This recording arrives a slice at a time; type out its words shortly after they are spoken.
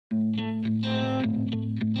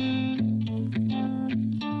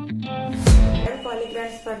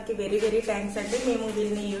సార్కి very thanks అండి. మేము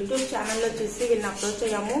వీళ్ళని యూట్యూబ్ ఛానల్లో చూసి వీళ్ళని అప్రోచ్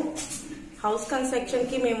అయ్యాము. హౌస్ కన్స్ట్రక్షన్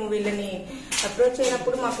కి మేము వీళ్ళని అప్రోచ్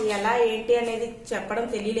అయినప్పుడు మాకు ఎలా ఏంటి అనేది చెప్పడం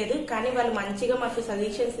తెలియలేదు. కానీ వాళ్ళు మంచిగా మాకు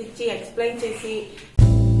సజెషన్స్ ఇచ్చి ఎక్స్ప్లెయిన్ చేసి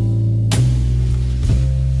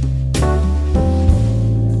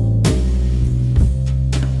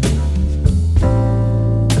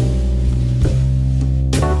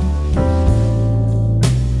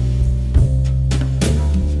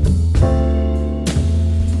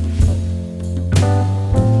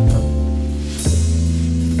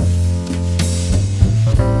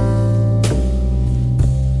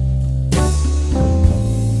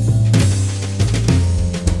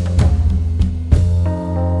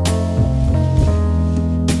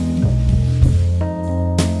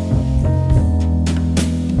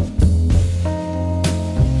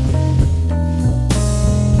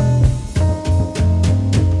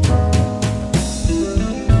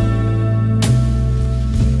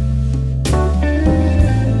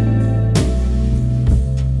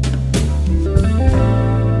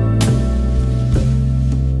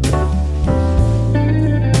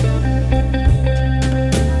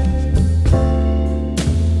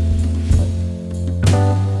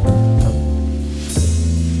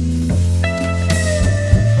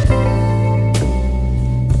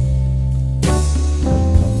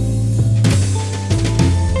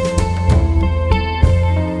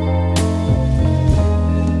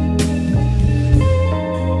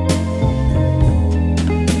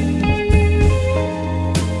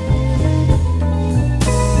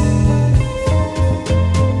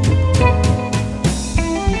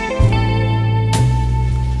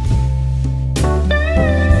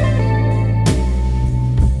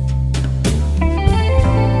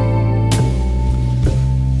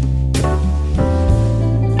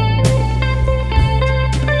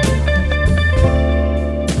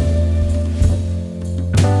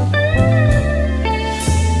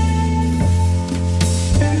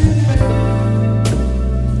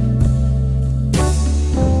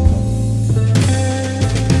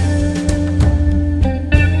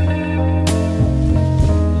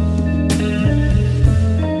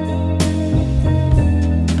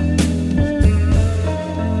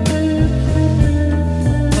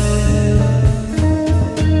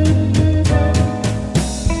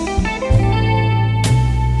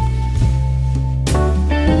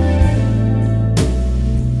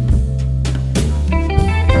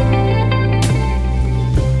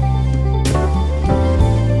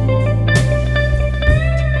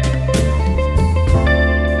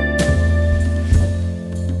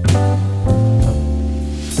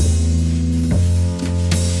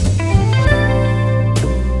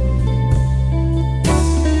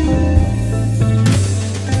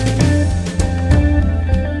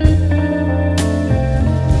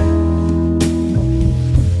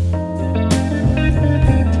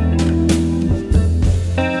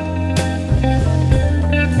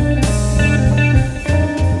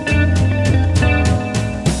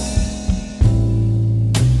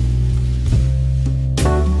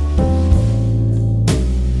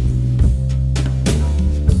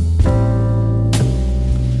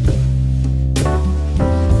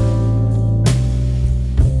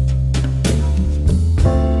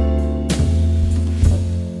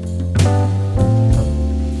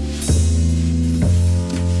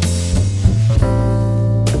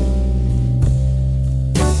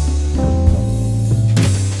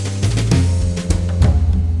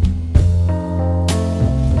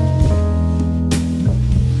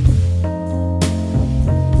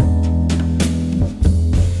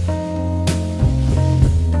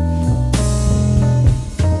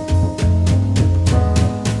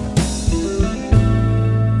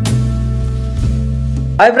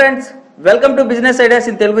hi friends, welcome to business ideas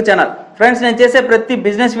in Telugu channel. Friends, నేను చేసే ప్రతి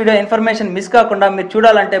బిజినెస్ వీడియో ఇన్ఫర్మేషన్ మిస్ కాకుండా మీరు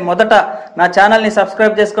చూడాలంటే మొదట నా ఛానల్ని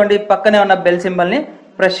సబ్స్క్రైబ్ చేసుకోండి, పక్కనే ఉన్న బెల్ సింబల్ని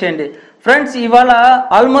ప్రెస్ చేయండి. ఫ్రెండ్స్, ఇవాళ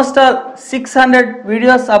ఆల్మోస్ట్ 600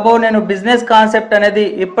 వీడియోస్ అబౌవ్ నేను బిజినెస్ కాన్సెప్ట్ అనేది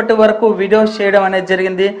ఇప్పటి వరకు వీడియోస్ చేయడం అనేది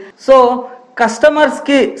జరిగింది. సో కస్టమర్స్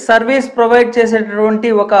కి సర్వీస్ ప్రొవైడ్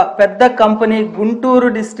చేసేటటువంటి ఒక పెద్ద కంపెనీ గుంటూరు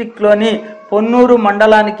డిస్ట్రిక్ట్ లోని పొన్నూరు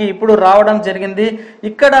మండలానికి ఇప్పుడు రావడం జరిగింది.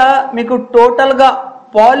 ఇక్కడ మీకు టోటల్ గా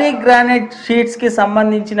పాలీగ్రానైట్ షీట్స్ కి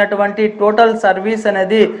సంబంధించినటువంటి టోటల్ సర్వీస్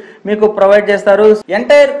అనేది మీకు ప్రొవైడ్ చేస్తారు.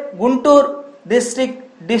 ఎంటైర్ గుంటూరు డిస్ట్రిక్ట్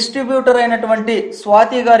డిస్ట్రిబ్యూటర్ అయినటువంటి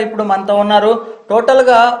స్వాతి గారు ఇప్పుడు మనతో ఉన్నారు. టోటల్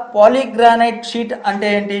గా పాలీగ్రానైట్ షీట్ అంటే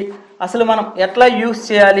ఏంటి, అసలు మనం ఎట్లా యూస్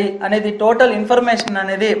చేయాలి అనేది టోటల్ ఇన్ఫర్మేషన్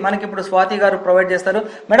అనేది మనకి ఇప్పుడు స్వాతి గారు ప్రొవైడ్ చేస్తారు.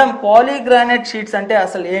 మేడం, పాలీగ్రానైట్ షీట్స్ అంటే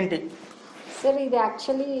అసలు ఏంటి? Sir, it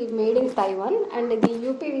actually made in Taiwan and the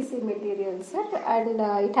UPVC material, sir, and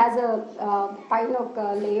it has a pine of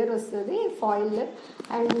layer the foil,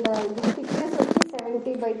 and the thickness of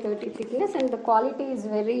 70 by 30 thickness, and the quality is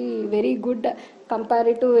very good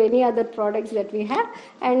compared to any other products that we have.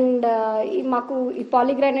 And maku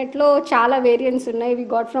polygranate lo chala variants unnai. We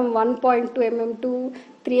got from 1.2 mm to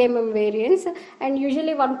 3 mm variants, and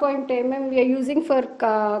usually 1.2 mm we are using for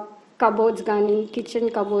cupboards కానీ kitchen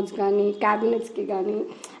cupboards కానీ క్యాబినెట్స్కి కానీ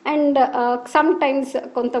and some times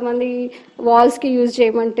కొంతమంది వాల్స్కి use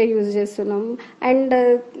చేయమంటే use చేస్తున్నాం. And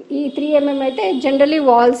ఈ 3 mm అయితే generally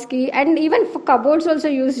వాల్స్కి and even cupboards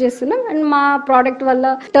also use చేస్తున్నాం. And మా ప్రోడక్ట్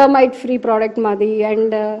వల్ల టర్మైట్ ఫ్రీ ప్రోడక్ట్ మాది,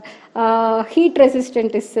 అండ్ హీట్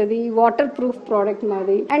రెసిస్టెంట్ ఇస్తుంది, వాటర్ ప్రూఫ్ ప్రోడక్ట్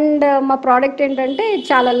మాది. అండ్ మా ప్రోడక్ట్ ఏంటంటే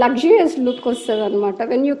చాలా లగ్జరియస్ లుక్ వస్తుంది అనమాట.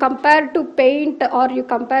 When you compare to paint are you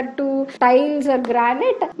compare to tiles are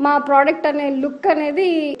granite, మా ప్రోడక్ట్ అనే లుక్ అనేది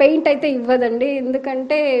పెయింట్ అయితే ఇవ్వదండి.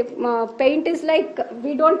 ఎందుకంటే మా paint is like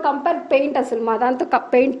we don't compare paint, అసలు మా దాంతో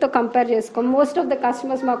పెయింట్తో కంపేర్ చేసుకోం. మోస్ట్ ఆఫ్ ద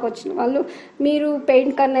కస్టమర్స్ మాకు వచ్చిన వాళ్ళు మీరు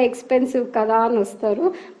పెయింట్ కన్నా ఎక్స్పెన్సివ్ కదా అని వస్తారు.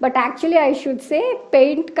 But actually I should say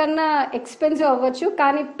paint కన్నా ఎక్స్పెన్సివ్ అవ్వచ్చు,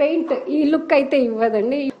 కానీ పెయింట్ ఈ లుక్ అయితే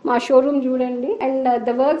ఇవ్వదండి. మా షోరూమ్ చూడండి, and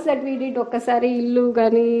the works that we did, ఒక్కసారి ఇల్లు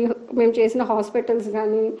కానీ మేము చేసిన హాస్పిటల్స్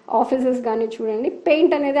కానీ ఆఫీసెస్ కానీ చూడండి,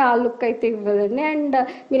 పెయింట్ అనేది ఆ లుక్ అయితే ఇవ్వదండి. అండ్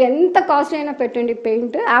మీరు ఎంత కాస్ట్ అయినా పెట్టండి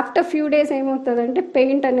పెయింట్, ఆఫ్టర్ ఫ్యూ డేస్ ఏమవుతుందంటే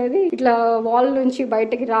పెయింట్ అనేది ఇట్లా వాల్ నుంచి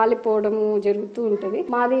బయటకి రాలిపోవడము జరుగుతూ ఉంటుంది.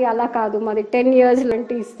 మాది అలా కాదు, మాది 10 years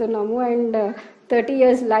లాంటి ఇస్తున్నాము, అండ్ 30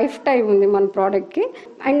 years లైఫ్ టైం ఉంది మన ప్రోడక్ట్కి.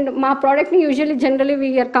 అండ్ మా ప్రోడక్ట్ని usually generally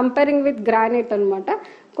we are comparing with granite అనమాట.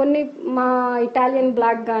 కొన్ని మా ఇటాలియన్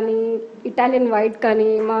బ్లాక్ కానీ ఇటాలియన్ వైట్ కానీ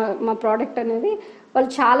మా ప్రోడక్ట్ అనేది వాళ్ళు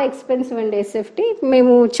చాలా ఎక్స్పెన్సివ్ అండి. ఎస్ఎఫ్టీ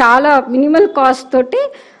మేము చాలా మినిమల్ కాస్ట్ తోటి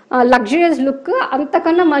లగ్జరియస్ లుక్,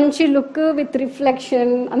 అంతకన్నా మంచి లుక్ విత్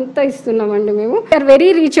రిఫ్లెక్షన్ అంతా ఇస్తున్నామండి మేము. ఆర్ వెరీ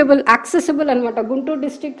రీచబుల్, యాక్సెసిబుల్ అనమాట. గుంటూరు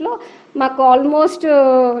డిస్ట్రిక్ట్లో మాకు ఆల్మోస్ట్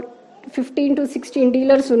 15 to 16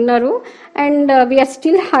 డీలర్స్ ఉన్నారు, and we are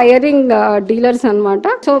still hiring dealers అనమాట.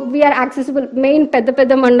 సో వీఆర్ యాక్సెసిబుల్, మెయిన్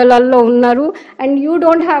పెద్ద మండలాల్లో ఉన్నారు. And you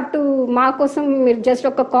don't have to, మా కోసం మీరు జస్ట్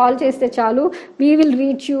ఒక కాల్ చేస్తే చాలు, వీ విల్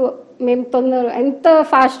రీచ్ యూ. మేము ఎంత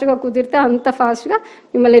ఫాస్ట్గా కుదిరితే అంత ఫాస్ట్గా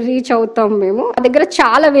మిమ్మల్ని రీచ్ అవుతాం మేము. మా దగ్గర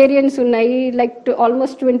చాలా వేరియంట్స్ ఉన్నాయి, లైక్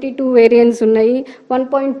ఆల్మోస్ట్ 22 వేరియంట్స్ ఉన్నాయి.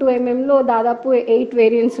 1.2 mm దాదాపు 8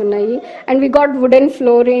 వేరియంట్స్ ఉన్నాయి. And we got wooden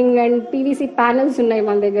flooring and PVC panels ఉన్నాయి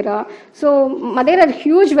మన దగ్గర. సో మా దగ్గర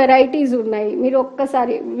హ్యూజ్ వెరైటీస్ ఉన్నాయి. మీరు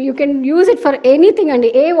ఒక్కసారి you can use it for anything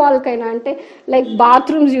అండి, ఏ వాల్కైనా. అంటే లైక్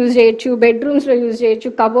బాత్రూమ్స్ యూజ్ చేయొచ్చు, బెడ్రూమ్స్లో యూజ్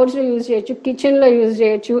చేయొచ్చు, కబోర్డ్స్లో యూజ్ చేయొచ్చు, కిచెన్లో యూజ్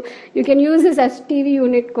చేయొచ్చు. You can use this us TV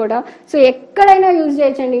unit కూడా. సో ఎక్కడైనా యూజ్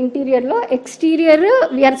చేయొచ్చండి. ఇంటీరియర్లో, exterior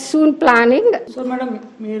we are soon planning. So madam,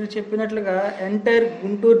 మీరు చెప్పినట్లుగా ఎంటైర్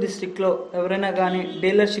గుంటూరు డిస్ట్రిక్ట్లో ఎవరైనా కానీ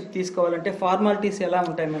డీలర్షిప్ తీసుకోవాలంటే ఫార్మాలిటీస్ ఎలా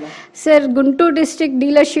ఉంటాయి madam? Sir, Guntur district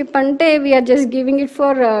dealership అంటే we are just giving it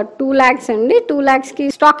for 2 lakhs అండి. 2 lakhsకి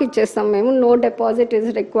స్టాక్ ఇచ్చేస్తాం మేము. No deposit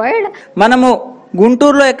is required. మనము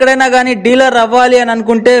గుంటూరులో ఎక్కడైనా కానీ డీలర్ అవ్వాలి అని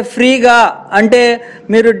అనుకుంటే ఫ్రీగా, అంటే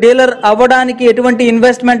మీరు డీలర్ అవ్వడానికి ఎటువంటి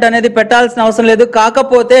ఇన్వెస్ట్మెంట్ అనేది పెట్టాల్సిన అవసరం లేదు.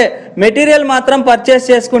 కాకపోతే మెటీరియల్ మాత్రం పర్చేస్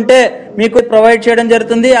చేసుకుంటే మీకు ప్రొవైడ్ చేయడం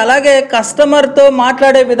జరుగుతుంది. అలాగే కస్టమర్తో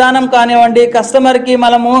మాట్లాడే విధానం కానివ్వండి, కస్టమర్కి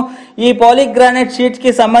మనము ఈ పాలీగ్రానైట్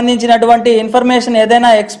షీట్స్కి సంబంధించినటువంటి ఇన్ఫర్మేషన్ ఏదైనా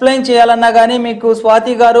ఎక్స్ప్లెయిన్ చేయాలన్నా కానీ మీకు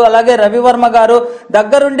స్వాతి గారు అలాగే రవివర్మ గారు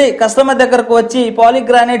దగ్గరుండి కస్టమర్ దగ్గరకు వచ్చి ఈ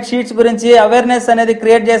పాలీగ్రానైట్ షీట్స్ గురించి అవేర్నెస్ అనేది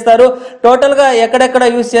క్రియేట్ చేస్తారు. టోటల్గా ఎక్కడెక్కడ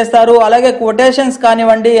యూజ్ చేస్తారు, అలాగే కొటేషన్స్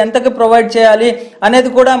కానివ్వండి, ఎంతకి ప్రొవైడ్ చేయాలి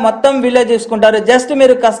అనేది కూడా మొత్తం వీళ్ళే చూసుకుంటారు. జస్ట్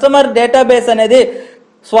మీరు కస్టమర్ డేటాబేస్ అనేది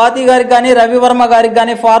స్వాతి గారికి కానీ రవివర్మ గారికి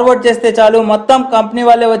కానీ ఫార్వర్డ్ చేస్తే చాలు, మొత్తం కంపెనీ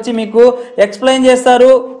వాళ్ళే వచ్చి మీకు ఎక్స్ప్లెయిన్ చేస్తారు.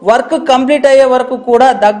 వర్క్ కంప్లీట్ అయ్యే వరకు కూడా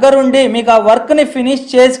దగ్గరుండి మీకు ఆ వర్క్ ని ఫినిష్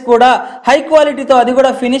చేసి కూడా హై క్వాలిటీతో అది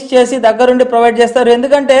కూడా ఫినిష్ చేసి దగ్గరుండి ప్రొవైడ్ చేస్తారు.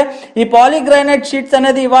 ఎందుకంటే ఈ పాలీగ్రానైట్ షీట్స్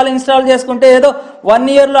అనేది ఇవాళ ఇన్స్టాల్ చేసుకుంటే ఏదో 1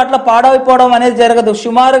 year లో అట్లా పాడైపోవడం అనేది జరగదు.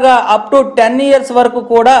 సుమారుగా అప్ టు 10 years వరకు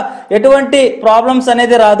కూడా ఎటువంటి ప్రాబ్లమ్స్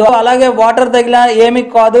అనేది రాదు. అలాగే వాటర్ తగిలినా ఏమి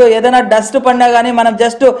కాదు, ఏదైనా డస్ట్ పడినా కానీ మనం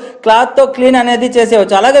జస్ట్ క్లాత్ తో క్లీన్ అనేది చేసేవచ్చు.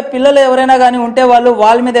 అలాగే పిల్లలు ఎవరైనా కానీ ఉంటే వాళ్ళు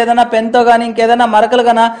వాళ్ళ మీద ఏదైనా పెన్తో కానీ ఇంకేదైనా మరకలు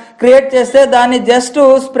కానీ క్రియేట్ చేస్తే దాన్ని జస్ట్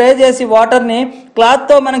స్ప్రే చేసి వాటర్ ని క్లాత్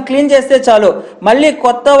తో మనం క్లీన్ చేస్తే చాలు, మళ్ళీ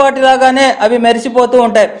కొత్త వాటిలాగానే అవి మెరిసిపోతూ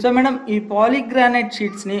ఉంటాయి. సో మేడం, ఈ పాలీగ్రానైట్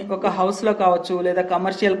షీట్స్ ని ఒక హౌస్ లో కావచ్చు, లేదా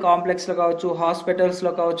కమర్షియల్ కాంప్లెక్స్ లో కావచ్చు, హాస్పిటల్స్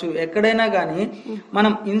లో కావచ్చు, ఎక్కడైనా కానీ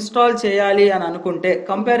మనం ఇన్స్టాల్ చేయాలి అని అనుకుంటే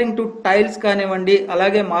కంపేరింగ్ టు టైల్స్ కానివ్వండి,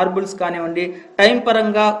 అలాగే మార్బుల్స్ కానివ్వండి, టైం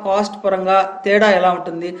పరంగా కాస్ట్ పరంగా తేడా ఎలా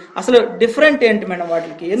ఉంటుంది, అసలు డిఫరెంట్ ఏంటి మేడం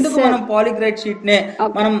వాటికి? ఎందుకు మనం పాలీగ్రానైట్ షీట్ నే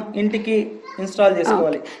మనం ఇంటికి ఇన్స్టాల్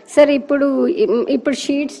చేసుకోవాలి? సార్, ఇప్పుడు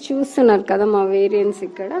షీట్స్ చూస్తున్నారు కదా మా వేరియంట్స్.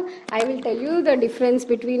 ఇక్కడ I will tell you the difference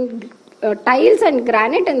between tiles and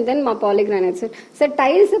granite and then మా పాలిగ్రానైట్ సార్. సార్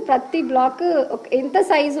టైల్స్ ప్రతి బ్లాక్ ఎంత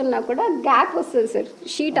సైజ్ ఉన్నా కూడా గ్యాప్ వస్తుంది సార్.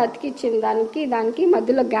 షీట్ అతికిచ్చిన దానికి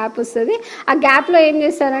మధ్యలో గ్యాప్ వస్తుంది. ఆ గ్యాప్లో ఏం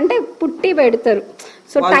చేస్తారంటే పుట్టి పెడతారు.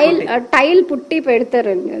 సో టైల్ పుట్టి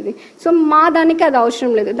పెడతారండి అది. సో మా దానికి అది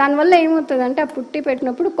అవసరం లేదు. దానివల్ల ఏమవుతుందంటే ఆ పుట్టి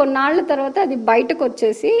పెట్టినప్పుడు కొన్నాళ్ళ తర్వాత అది బయటకు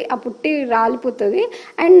వచ్చేసి ఆ పుట్టి రాలిపోతుంది.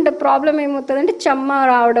 అండ్ ప్రాబ్లం ఏమవుతుందంటే చెమ్మ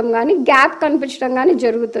రావడం కానీ గ్యాప్ కనిపించడం కానీ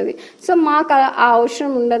జరుగుతుంది. సో మాకు ఆ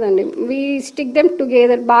అవసరం ఉండదండి. వీ స్టిక్ దెమ్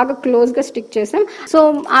టుగెదర్, బాగా క్లోజ్గా స్టిక్ చేసాం. సో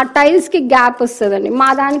ఆ టైల్స్కి గ్యాప్ వస్తుందండి. మా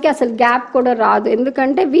దానికి అసలు గ్యాప్ కూడా రాదు.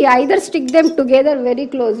 ఎందుకంటే we either stick them together very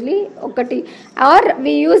closely ఒకటి, are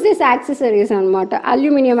we use this accessories అనమాట,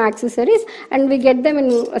 aluminium accessories. And we get them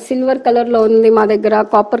in silver కలర్లో ఉంది మా దగ్గర,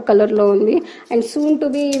 కాపర్ కలర్లో ఉంది, అండ్ సూన్ టు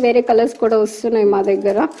బి వేరే కలర్స్ కూడా వస్తున్నాయి మా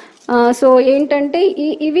దగ్గర. సో ఏంటంటే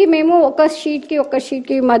ఇవి మేము ఒక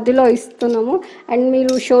షీట్కి మధ్యలో ఇస్తున్నాము. అండ్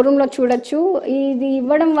మీరు షోరూంలో చూడొచ్చు. ఇది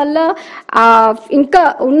ఇవ్వడం వల్ల ఇంకా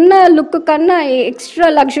ఉన్న లుక్ కన్నా ఎక్స్ట్రా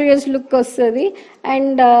లగ్జరియస్ లుక్ వస్తుంది.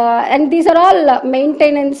 And these are all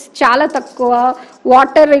maintenance చాలా తక్కువ.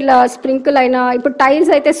 వాటర్ ఇలా స్ప్రింకిల్ అయినా, ఇప్పుడు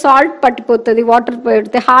టైల్స్ అయితే సాల్ట్ పట్టిపోతుంది వాటర్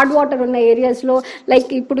పెడితే. హార్డ్ వాటర్ ఉన్న ఏరియాస్లో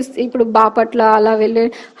లైక్ ఇప్పుడు బాపట్ల అలా వెళ్ళే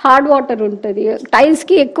హార్డ్ వాటర్ ఉంటుంది.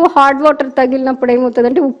 టైల్స్కి ఎక్కువ హార్డ్ వాటర్ తగిలినప్పుడు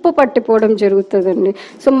ఏమవుతుందంటే ఉప్పు పట్టిపోవడం జరుగుతుందండి.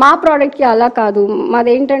 సో మా ప్రోడక్ట్కి అలా కాదు.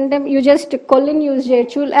 మాదేంటంటే యూ జస్ట్ కొల్లిన్ యూజ్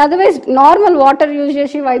చేయొచ్చు, అదర్వైజ్ నార్మల్ వాటర్ యూజ్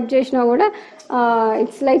చేసి వైప్ చేసినా కూడా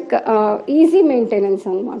ఇట్స్ లైక్ ఈజీ మెయింటెనెన్స్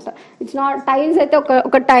అనమాట. ఇట్స్ నాట్ టైల్స్ అయితే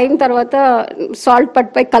ఒక టైం తర్వాత సాల్ట్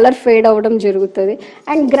పట్టిపోయి కలర్ ఫేడ్ అవ్వడం జరుగుతుంది.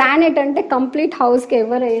 అండ్ గ్రానైట్ అంటే కంప్లీట్ హౌస్కి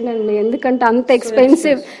ఎవరు వేయనండి, ఎందుకంటే అంత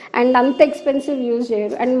ఎక్స్పెన్సివ్ యూజ్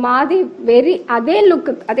చేయరు. అండ్ మాది అదే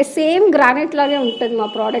లుక్, అదే సేమ్ గ్రానైట్ లాగే ఉంటుంది మా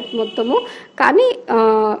ప్రోడక్ట్ మొత్తము, కానీ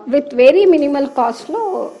విత్ వెరీ మినిమల్ కాస్ట్లో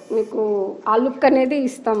మీకు ఆ లుక్ అనేది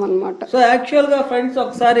ఇస్తాం అనమాట. సో యాక్చువల్గా ఫ్రెండ్స్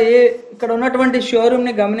ఒకసారి ఇక్కడ ఉన్నటువంటి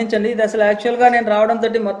షోరూమ్ని గమనించండి. ఇది అసలు యాక్చువల్గా నేను రావడంతో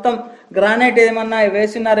మొత్తం గ్రానైట్ ఏమన్నా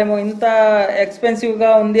వేస్తున్నారేమో, ఇంత ఎక్స్పెన్సివ్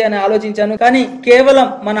గా ఉంది అని ఆలోచించాను. కానీ కేవలం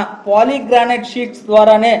మన పాలీగ్రానైట్ షీట్స్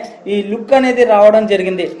ద్వారానే ఈ లుక్ అనేది రావడం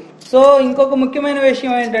జరిగింది. సో ఇంకొక ముఖ్యమైన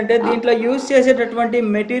విషయం ఏంటంటే దీంట్లో యూజ్ చేసేటటువంటి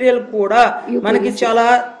మెటీరియల్ కూడా మనకి చాలా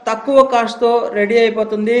తక్కువ కాస్ట్ తో రెడీ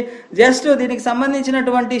అయిపోతుంది. జస్ట్ దీనికి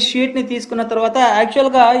సంబంధించినటువంటి షీట్ ని తీసుకున్న తర్వాత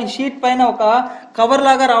యాక్చువల్ గా ఈ షీట్ పైన ఒక కవర్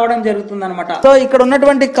లాగా రావడం జరుగుతుంది అనమాట. సో ఇక్కడ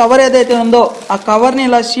ఉన్నటువంటి కవర్ ఏదైతే ఉందో ఆ కవర్ ని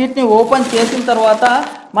ఇలా షీట్ ని ఓపెన్ చేసిన తర్వాత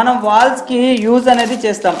మనం వాల్స్ కి యూజ్ అనేది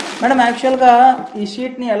చేస్తాం. మేడం యాక్చువల్ గా ఈ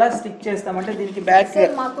షీట్ ని ఎలా స్టిక్ చేస్తాం అంటే దీనికి బ్యాక్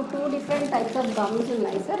మాకు 2 different types of gums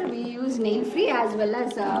ఉన్నాయి sir. We use nail free as well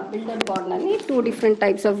as builder bond అని 2 different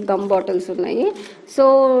types of gum bottles ఉన్నాయి. So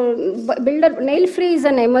builder nail free is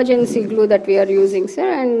an emergency glue that we are using sir,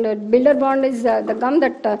 and builder bond is the gum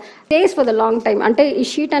that stays for the long time. అంటే ఈ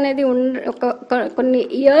sheet అనేది కొన్ని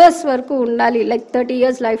years వరకు ఉండాలి, like 30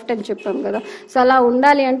 years life time చెప్పాం కదా. So అలా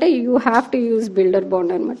ఉండాలి అంటే you have to use builder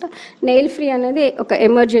bond అనమాట. నెయిల్ ఫ్రీ అనేది ఒక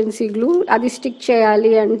ఎమర్జెన్సీ గ్లూ, అది స్టిక్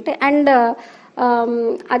చేయాలి అంటే. అండ్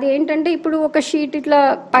అది ఏంటంటే ఇప్పుడు ఒక షీట్ ఇట్లా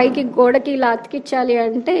పైకి గోడకి ఇలా అతికించాలి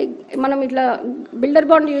అంటే మనం ఇట్లా బిల్డర్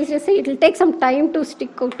బాండ్ యూజ్ చేస్తే it will take some time to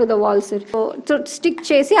stick to the walls. So stick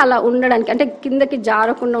చేసి అలా ఉండడానికి, అంటే కిందకి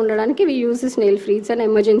జారకుండా ఉండడానికి we use this nail free. It's an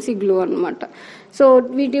emergency glue అనమాట. So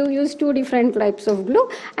we do use 2 different types of glue.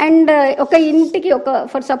 And ఒక ఇంటికి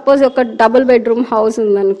ఫర్ సపోజ్ ఒక డబుల్ బెడ్రూమ్ హౌస్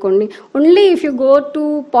ఉందనుకోండి, only if you go to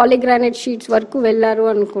polygranite sheets వరకు వెళ్ళారు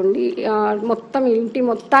అనుకోండి, మొత్తం ఇంటి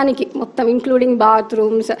మొత్తానికి మొత్తం ఇంక్లూడింగ్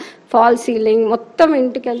బాత్రూమ్స్, ఫాల్ సీలింగ్ మొత్తం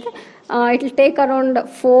ఇంటికి వెళ్తే it will take around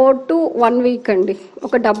 4 to 1 week అండి,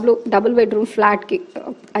 ఒక డబుల్ బెడ్రూమ్ ఫ్లాట్కి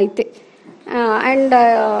అయితే. అండ్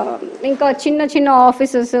ఇంకా చిన్న చిన్న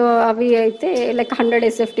ఆఫీసెస్ అవి అయితే like 100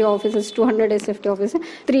 SFT offices, 200 SFT offices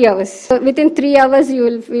 3 hours. With in 3 hours you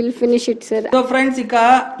will finish it sir. So friends ఇక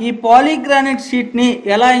ఈ పాలీగ్రానైట్ షీట్ ని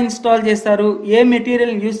ఎలా ఇన్స్టాల్ చేస్తారు, ఏ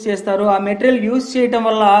మెటీరియల్ యూస్ చేస్తారు, ఆ మెటీరియల్ యూస్ చేయడం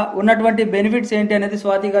వల్ల ఉన్నటువంటి బెనిఫిట్స్ ఏంటి అనేది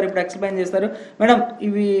స్వాతి గారు ఇప్పుడు ఎక్స్ప్లెయిన్ చేస్తారు. మేడం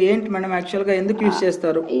ఇవి ఏంటి మేడం, యాక్చువల్ గా ఎందుకు యూస్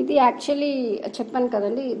చేస్తారు? ఇది యాక్చువల్లీ చెప్పాను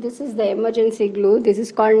కదండి, this is the emergency glue, this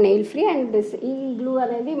is called nail free. And ఈ గ్లూ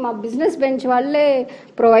అనేది మా బిజినెస్ బెంచ్ వాళ్ళే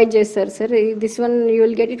ప్రొవైడ్ చేస్తారు sir. This one you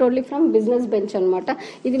will get it only from business bench అనమాట.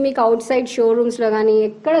 ఇది మీకు అవుట్ సైడ్ షోరూమ్స్లో కానీ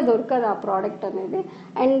ఎక్కడ దొరకదు ఆ ప్రోడక్ట్ అనేది.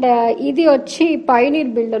 అండ్ ఇది వచ్చి పైనీర్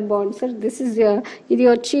బిల్డర్ బాండ్ సార్. ఇది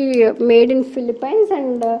వచ్చి made in Philippines.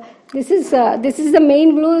 And This is the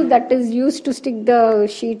main glue that is used to stick the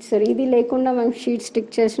sheets, sir. ఇది లేకుండా మనం షీట్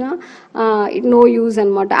స్టిక్ చేసినా నో యూజ్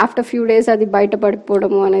అనమాట. ఆఫ్టర్ ఫ్యూ డేస్ అది బయట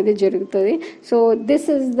పడిపోవడము అనేది జరుగుతుంది. So this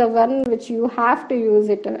is the one which you have to use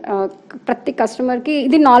it. ప్రతి కస్టమర్కి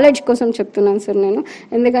ఇది నాలెడ్జ్ కోసం చెప్తున్నాను సార్ నేను,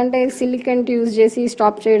 ఎందుకంటే సిలికెంట్ యూజ్ చేసి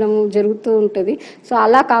స్టాప్ చేయడం జరుగుతూ ఉంటుంది. సో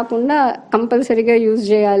అలా కాకుండా కంపల్సరీగా యూజ్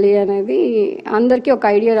చేయాలి అనేది అందరికీ ఒక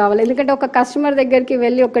ఐడియా రావాలి. ఎందుకంటే ఒక కస్టమర్ దగ్గరికి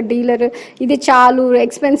వెళ్ళి ఒక డీలర్ ఇది చాలు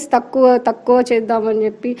ఎక్స్పెన్స్ తక్కువ చేద్దామని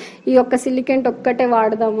చెప్పి ఈ యొక్క సిలికెంట్ ఒక్కటే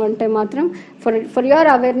వాడదామంటే మాత్రం for your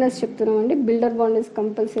awareness చెప్తున్నామండి, builder bond is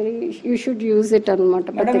compulsory, you should use it అనమాట.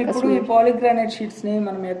 పాలిగ్రానైట్ షీట్స్ ని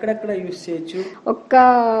మనం ఎక్కడెక్కడ యూజ్ చేయొచ్చు? ఒక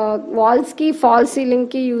వాల్స్ కి ఫాల్ సీలింగ్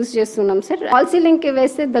కి యూజ్ చేస్తున్నాం సార్. ఫాల్ సీలింగ్ కి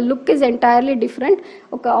వేస్తే the look is entirely different.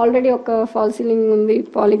 Already ఒక ఫాల్ సీలింగ్ ఉంది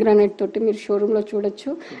పాలిగ్రానైట్ తోటి, మీరు షోరూమ్ లో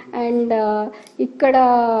చూడొచ్చు. అండ్ ఇక్కడ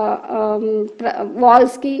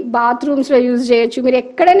వాల్స్ కి బాత్రూమ్స్ లో యూజ్ చేయొచ్చు, మీరు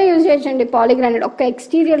ఎక్కడైనా యూజ్ చేయొచ్చండి పాలిగ్రానైట్, ఒక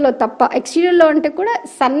ఎక్స్టీరియర్ లో తప్ప. ఎక్స్టీరియర్ లో అంటే కూడా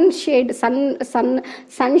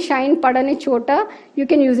సన్ షైన్ పడని చోట you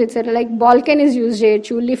can use it sir. Like balconies use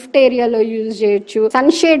చేయొచ్చు, లిఫ్ట్ ఏరియాలో యూజ్ చేయొచ్చు,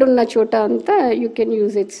 సన్ షేడ్ ఉన్న చోట అంతా you can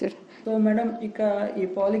use it sir. So madam, ఇక ఈ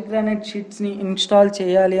పాలిగ్రానైట్ షీట్స్ ని ఇన్స్టాల్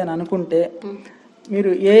చేయాలి అని అనుకుంటే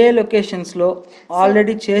మీరు ఏ లొకేషన్స్ లో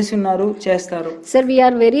ఆల్రెడీ చేసి ఉన్నారు, చేస్తారు? Sir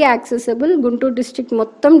we are very accessible. Guntur district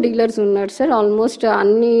మొత్తం డీలర్స్ ఉన్నారు సార్. ఆల్మోస్ట్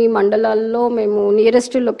అన్ని మండలాల్లో మేము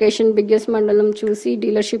నియరెస్ట్ లొకేషన్ బిగ్గెస్ట్ మండలం చూసి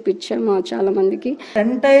డీలర్షిప్ ఇచ్చాము చాలా మందికి.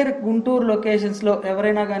 ఎంటైర్ గుంటూరు లొకేషన్స్ లో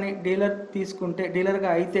ఎవరైనా కానీ డీలర్ తీసుకుంటే, డీలర్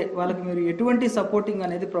గా అయితే వాళ్ళకి మీరు ఎటువంటి సపోర్టింగ్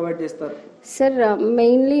అనేది ప్రొవైడ్ చేస్తారు? సార్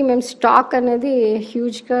మెయిన్లీ మేము స్టాక్ అనేది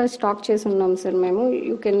హ్యూజ్ గా స్టాక్ చేసి ఉన్నాం సార్ మేము.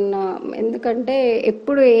 యూ కెన్ ఎందుకంటే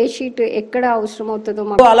ఎప్పుడు ఏ షీట్ ఎక్కడ అవసరం అవుతుందో.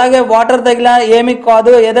 అలాగే వాటర్ తగిలా ఏమి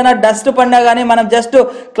కాదు, ఏదైనా డస్ట్ పడినా గానీ మనం జస్ట్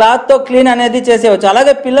క్లాత్ తో క్లీన్ అనేది చేసేవచ్చు.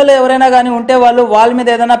 అలాగే పిల్లలు ఎవరైనా కానీ ఉంటే వాళ్ళు వాల్ మీద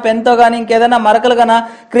ఏదైనా పెన్ తో కానీ ఇంకేదైనా మరకలు గానా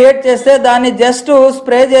క్రియేట్ చేస్తే దాన్ని జస్ట్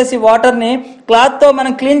స్ప్రే చేసి వాటర్ ని క్లాత్ తో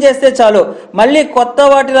మనం క్లీన్ చేస్తే చాలు, మళ్ళీ కొత్త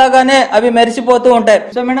వాటిలాగానే అవి మెరిసిపోతూ ఉంటాయి.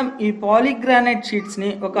 సో మేడం, ఈ పాలిగ్రానైట్ షీట్స్ ని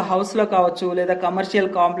ఒక హౌస్ లో కావచ్చు, లేదా కమర్షియల్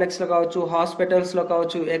కాంప్లెక్స్ లో కావచ్చు, హాస్పిటల్స్ లో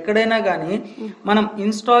కావచ్చు, ఎక్కడైనా కానీ మనం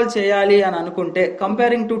ఇన్స్టాల్ చేయాలి అని అనుకుంటే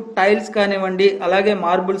కంపేరింగ్ టు టైల్స్ కానివ్వండి, అలాగే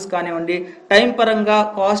మార్బుల్స్ కానివ్వండి, టైం పరంగా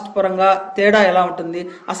కాస్ట్ పరంగా తేడా ఎలా ఉంటుంది?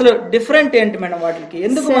 అసలు డిఫరెంట్ ఏంటి మేడం వాటికి?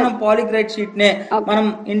 ఎందుకు మనం పాలిగ్రానైట్ షీట్ నే మనం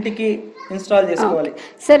ఇంటికి ఇన్స్టాల్ చేసుకోవాలి?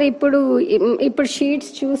 సార్ ఇప్పుడు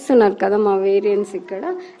షీట్స్ చూస్తున్నారు కదా మా వేరియంట్స్ ఇక్కడ.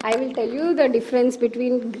 I will tell you the difference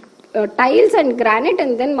between tiles and granite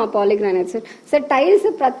and then మా పాలిగ్రానైట్ సార్. సార్ టైల్స్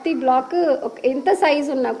ప్రతి బ్లాక్ ఎంత సైజ్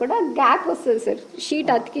ఉన్నా కూడా గ్యాప్ వస్తుంది సార్.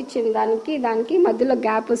 షీట్ అతికిచ్చిన దానికి మధ్యలో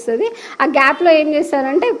గ్యాప్ వస్తుంది. ఆ గ్యాప్ లో ఏం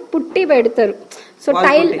చేస్తారంటే పుట్టి పెడతారు. సో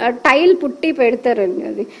టైల్ పుట్టి పెడతారండి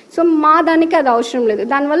అది. సో మా దానికి అది అవసరం లేదు.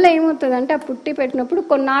 దానివల్ల ఏమవుతుందంటే ఆ పుట్టి పెట్టినప్పుడు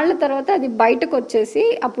కొన్నాళ్ళ తర్వాత అది బయటకు వచ్చేసి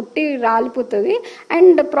ఆ పుట్టి రాలిపోతుంది.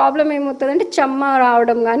 అండ్ ప్రాబ్లం ఏమవుతుందంటే చెమ్మ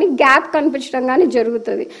రావడం కానీ గ్యాప్ కనిపించడం కానీ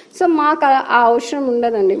జరుగుతుంది. సో మాకు ఆ అవసరం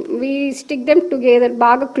ఉండదండి. వీ స్టిక్ దెమ్ టుగెదర్,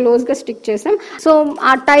 బాగా క్లోజ్గా స్టిక్ చేసాం. సో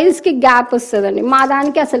ఆ టైల్స్కి గ్యాప్ వస్తుందండి. మా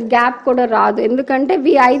దానికి అసలు గ్యాప్ కూడా రాదు, ఎందుకంటే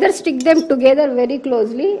we either stick them together very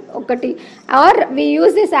closely ఒకటి, are we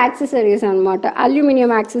use this accessories అనమాట,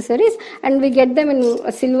 aluminium accessories. And we get them in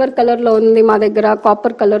silver కలర్లో ఉంది మా దగ్గర,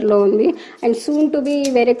 కాపర్ కలర్లో ఉంది, అండ్ సూన్ టు బి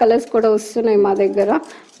వేరే కలర్స్ కూడా వస్తున్నాయి మా దగ్గర.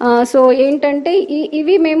 సో ఏంటంటే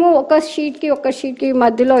ఇవి మేము ఒక షీట్కి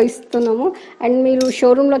మధ్యలో ఇస్తున్నాము. అండ్ మీరు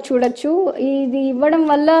షోరూంలో చూడొచ్చు. ఇది ఇవ్వడం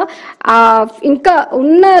వల్ల ఇంకా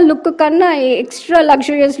ఉన్న లుక్ కన్నా ఎక్స్ట్రా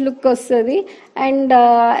లగ్జూరియస్ లుక్ వస్తుంది.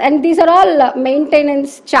 And these are all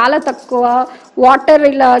maintenance చాలా తక్కువ. వాటర్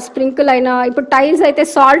ఇలా స్ప్రింకిల్ అయినా, ఇప్పుడు టైల్స్ అయితే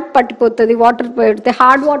సాల్ట్ పట్టిపోతుంది వాటర్ పెడితే.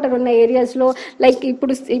 హార్డ్ వాటర్ ఉన్న ఏరియాస్లో లైక్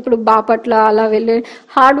ఇప్పుడు బాపట్ల అలా వెళ్ళే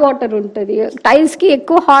హార్డ్ వాటర్ ఉంటుంది. టైల్స్కి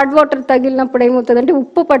ఎక్కువ హార్డ్ వాటర్ తగిలినప్పుడు ఏమవుతుందంటే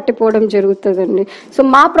ఉప్పు పట్టిపోవడం జరుగుతుందండి. సో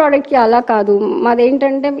మా ప్రోడక్ట్కి అలా కాదు.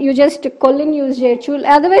 మాదేంటంటే యూ జస్ట్ కొల్లిన్ యూజ్ చేయొచ్చు,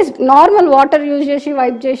 అదర్వైజ్ నార్మల్ వాటర్ యూజ్ చేసి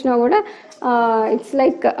వైప్ చేసినా కూడా ఇట్స్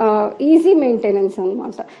లైక్ ఈజీ మెయింటెనెన్స్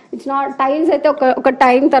అనమాట. ఇట్స్ నాట్ టైల్స్ అయితే ఒక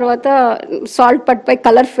టైం తర్వాత సాల్ట్ పట్టిపోయి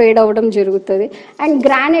కలర్ ఫేడ్ అవ్వడం జరుగుతుంది. అండ్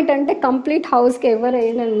గ్రానైట్ అంటే కంప్లీట్ హౌస్కి ఎవరు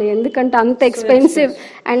వేయనండి, ఎందుకంటే అంత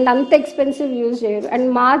ఎక్స్పెన్సివ్ యూజ్ చేయరు. అండ్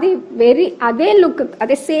మాది అదే లుక్,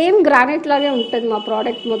 అదే సేమ్ గ్రానైట్ లాగే ఉంటుంది మా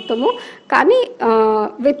ప్రోడక్ట్ మొత్తము, కానీ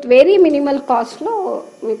విత్ వెరీ మినిమల్ కాస్ట్లో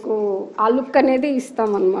మీకు ఆ లుక్ అనేది ఇస్తాం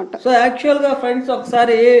అనమాట. సో యాక్చువల్గా ఫ్రెండ్స్,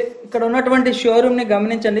 ఒకసారి ఇక్కడ ఉన్నటువంటి షోరూమ్ ని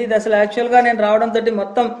గమనించండి. ఇది అసలు యాక్చువల్ గా నేను రావడం తోటి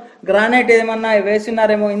మొత్తం గ్రానైట్ ఏమన్నా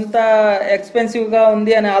వేసినారేమో, ఇంత ఎక్స్పెన్సివ్ గా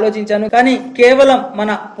ఉంది అని ఆలోచించాను. కానీ కేవలం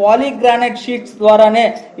మన పాలిగ్రానైట్ షీట్స్ ద్వారానే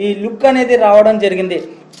ఈ లుక్ అనేది రావడం జరిగింది.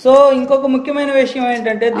 సో ఇంకొక ముఖ్యమైన విషయం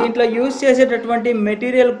ఏంటంటే దీంట్లో యూజ్ చేసేటటువంటి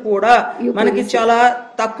మెటీరియల్ కూడా మనకి చాలా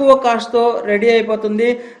తక్కువ కాస్ట్ తో రెడీ అయిపోతుంది.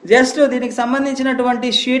 జస్ట్ దీనికి సంబంధించినటువంటి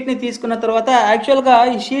షీట్ ని తీసుకున్న తర్వాత యాక్చువల్ గా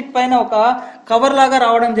ఈ షీట్ పైన ఒక కవర్ లాగా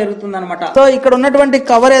రావడం జరుగుతుంది అనమాట. సో ఇక్కడ ఉన్నటువంటి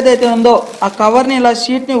కవర్ ఏదైతే ఉందో ఆ కవర్ ని ఇలా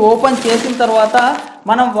షీట్ ని ఓపెన్ చేసిన తర్వాత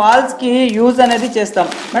మనం వాల్స్ కి యూజ్ అనేది చేస్తాం.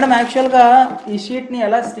 మేడం యాక్చువల్ గా ఈ షీట్ ని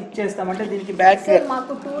ఎలా స్టిక్ చేస్తాం అంటే దీనికి బ్యాక్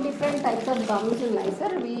మాకు 2 different types of gums ఉన్నాయి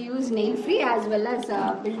sir. we use nail free as well as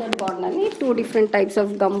builder bond అని 2 different types of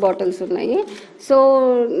gum bottles ఉన్నాయి. so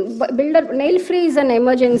builder nail free is an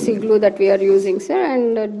emergency glue that we are using sir,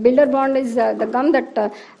 and builder bond is the gum that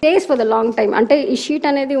stays for the long time. అంటే ఈ sheet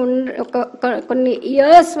అనేది కొన్ని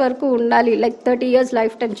years వరకు ఉండాలి, like 30 years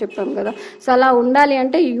life time చెప్పాం కదా. So అలా ఉండాలి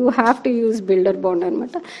అంటే you have to use builder bond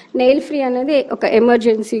అనమాట. నెయిల్ ఫ్రీ అనేది ఒక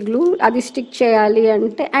ఎమర్జెన్సీ గ్లూ, అది స్టిక్ చేయాలి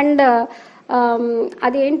అంటే. అండ్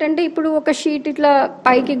అది ఏంటంటే ఇప్పుడు ఒక షీట్ ఇట్లా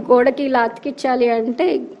పైకి గోడకి ఇలా అతికించాలి అంటే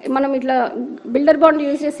మనం ఇట్లా బిల్డర్ బాండ్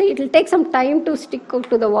యూజ్ చేస్తే it will take some time to stick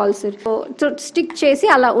to the walls. So stick చేసి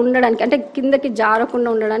అలా ఉండడానికి అంటే కిందకి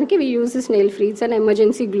జారకుండా ఉండడానికి we use this nail free. It's an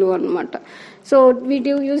emergency glue అనమాట. So we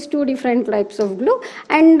do use 2 different types of glue.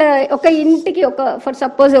 And ఒక ఇంటికి ఫర్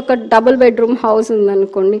సపోజ్ ఒక డబుల్ బెడ్రూమ్ హౌస్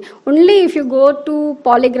ఉందనుకోండి, only if you go to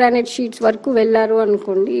polygranite sheets వరకు వెళ్ళారు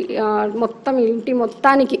అనుకోండి, మొత్తం ఇంటి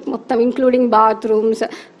మొత్తానికి మొత్తం ఇంక్లూడింగ్ బాత్రూమ్స్,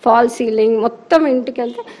 ఫాల్ సీలింగ్ మొత్తం ఇంటికి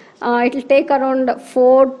వెళ్తే it will take around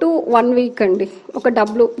 4 to 1 week అండి ఒక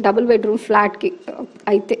డబుల్ బెడ్రూమ్ ఫ్లాట్కి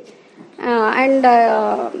అయితే. అండ్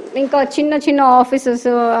ఇంకా చిన్న చిన్న ఆఫీసెస్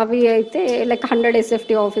అవి అయితే like 100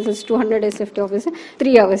 SFT offices, 200 SFT offices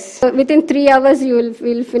 3 hours. With in 3 hours you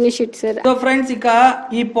will finish it sir. So friends ఇక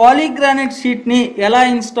ఈ పాలీగ్రానైట్ షీట్ ని ఎలా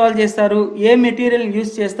ఇన్స్టాల్ చేస్తారు, ఏ మెటీరియల్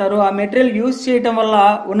యూజ్ చేస్తారు, ఆ మెటీరియల్ యూజ్ చేయడం వల్ల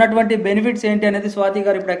ఉన్నటువంటి బెనిఫిట్స్ ఏంటి అనేది స్వాతి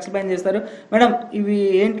గారు ఇప్పుడు ఎక్స్ప్లెయిన్ చేస్తారు. మేడం ఇవి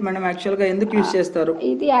ఏంటి మేడం, యాక్చువల్ గా ఎందుకు యూజ్ చేస్తారు?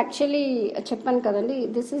 ఇది యాక్చువల్లీ చెప్పాను కదండి,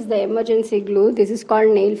 this is the emergency glue, this is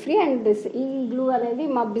called nail free. And ఈ గ్లూ అనేది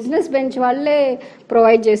మా బిజినెస్ బెంచ్ వాళ్ళే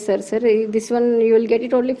ప్రొవైడ్ చేస్తారు sir. This one you will get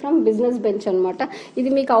it only from business bench అనమాట. ఇది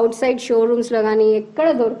మీకు అవుట్ సైడ్ షోరూమ్స్లో కానీ ఎక్కడ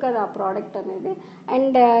దొరకదు ఆ ప్రోడక్ట్ అనేది.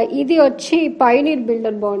 అండ్ ఇది వచ్చి పైనీర్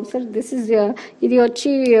బిల్డర్ బాండ్ సార్. ఇది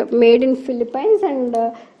వచ్చి made in Philippines. And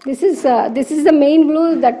this is the main glue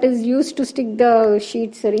that is use to stick the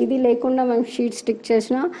sheet sir. ఇది లేకుండా మేము షీట్ స్టిక్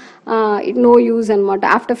చేసినా నో యూజ్ అనమాట.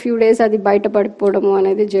 ఆఫ్టర్ ఫ్యూ డేస్ అది బయట పడిపోవడము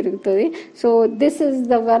అనేది జరుగుతుంది. So this is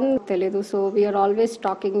the one తెలియదు. సో వీఆర్ ఆల్వేస్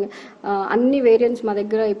స్టాకింగ్ అన్ని వేరియంట్స్ మా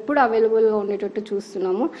దగ్గర ఎప్పుడు అవైలబుల్గా ఉండేటట్టు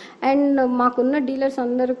చూస్తున్నాము. అండ్ మాకున్న డీలర్స్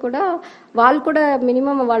అందరూ కూడా వాళ్ళు కూడా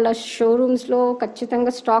మినిమం వాళ్ళ షోరూమ్స్లో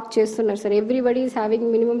ఖచ్చితంగా స్టాక్ చేస్తున్నారు sir. Everybody is having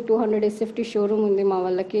minimum 200 SFT showroom ఉంది మా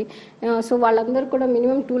వాళ్ళకి. సో వాళ్ళందరూ కూడా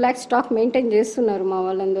మినిమం 2 lakhs స్టాక్ మెయింటైన్ చేస్తున్నారు మా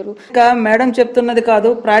వాళ్ళందరూ. ఇంకా మేడం చెప్తున్నది కాదు,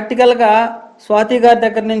 ప్రాక్టికల్ గా స్వాతి గారి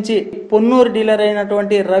దగ్గర నుంచి పొన్నూరు డీలర్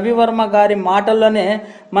అయినటువంటి రవివర్మ గారి మాటల్లోనే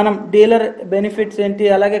మనం డీలర్ బెనిఫిట్స్ ఏంటి,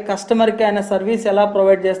 అలాగే కస్టమర్ కి ఆయన సర్వీస్ ఎలా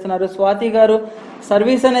ప్రొవైడ్ చేస్తున్నారు, స్వాతి గారు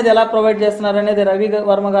సర్వీస్ అనేది ఎలా ప్రొవైడ్ చేస్తున్నారు అనేది రవి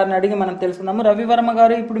వర్మ గారిని అడిగి మనం తెలుసుకుందాము. రవి వర్మ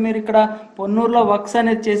గారు, ఇప్పుడు మీరు ఇక్కడ పొన్నూరులో వర్క్స్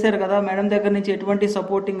అనేది చేశారు కదా, మేడం దగ్గర నుంచి ఎటువంటి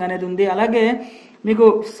సపోర్టింగ్ అనేది ఉంది, అలాగే మీకు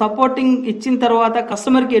సపోర్టింగ్ ఇచ్చిన తర్వాత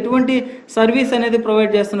కస్టమర్ కి ఎటువంటి సర్వీస్ అనేది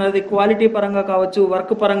ప్రొవైడ్ చేస్తున్నారు, అది క్వాలిటీ పరంగా కావచ్చు,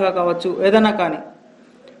 వర్క్ పరంగా కావచ్చు, ఏదైనా కానీ?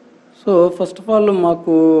 సో ఫస్ట్ ఆఫ్ ఆల్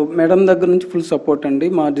మాకు మేడం దగ్గర నుంచి ఫుల్ సపోర్ట్ అండి.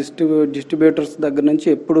 మా డిస్ట్రిబ్యూటర్స్ దగ్గర నుంచి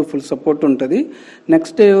ఎప్పుడు ఫుల్ సపోర్ట్ ఉంటుంది.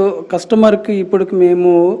 నెక్స్ట్ కస్టమర్కి ఇప్పటికి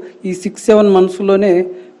మేము ఈ 6-7 monthsలోనే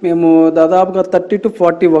మేము దాదాపుగా 30 to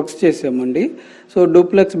 40 వర్క్స్ చేసామండి. సో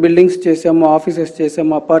డూప్లెక్స్ బిల్డింగ్స్ చేసాము, ఆఫీసెస్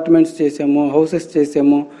చేసాము, అపార్ట్మెంట్స్ చేసాము, హౌసెస్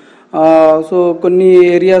చేసాము. సో కొన్ని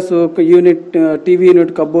areas unit, TV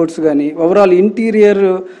unit, cupboards కానీ ఓవరాల్ ఇంటీరియర్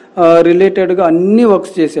రిలేటెడ్గా అన్ని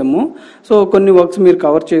వర్క్స్ చేసాము. సో కొన్ని వర్క్స్ మీరు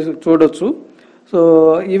కవర్ చేసి చూడొచ్చు. సో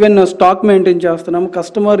ఈవెన్ స్టాక్ మెయింటైన్ చేస్తున్నాము.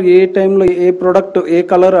 కస్టమర్ ఏ టైంలో ఏ ప్రోడక్ట్ ఏ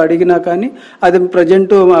కలర్ అడిగినా కానీ అది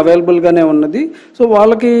ప్రజెంట్ అవైలబుల్గానే ఉన్నది. సో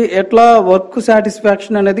వాళ్ళకి ఎట్లా వర్క్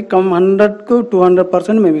సాటిస్ఫాక్షన్ అనేది 100 to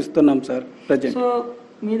 200% మేము ఇస్తున్నాం సార్ ప్రజెంట్. సో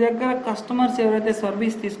మీ దగ్గర కస్టమర్స్ ఎవరైతే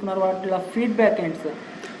సర్వీస్ తీసుకున్నారో వాటి ఫీడ్బ్యాక్ ఏంటి సార్?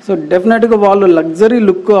 సో డెఫినెట్గా వాళ్ళు లగ్జరీ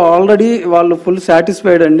లుక్ ఆల్రెడీ వాళ్ళు ఫుల్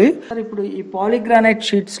సాటిస్ఫైడ్ అండి. సార్ ఇప్పుడు ఈ పాలీగ్రానైట్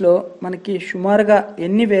షీట్స్ లో మనకి సుమారుగా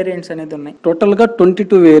ఎన్ని వేరియంట్స్ అనేది ఉన్నాయి? టోటల్గా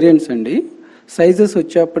 22 వేరియంట్స్ అండి. సైజెస్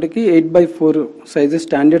వచ్చేప్పటికి 8x4 సైజెస్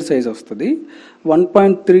స్టాండర్డ్ సైజ్ వస్తుంది.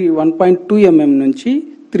 1.2 mm నుంచి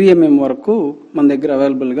 3 mm వరకు మన దగ్గర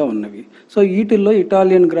అవైలబుల్గా ఉన్నవి. సో వీటిల్లో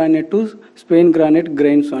Italian granite, Spain granite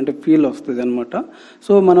grains అంటే ఫీల్ వస్తుంది అనమాట.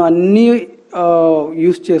 సో మనం అన్నీ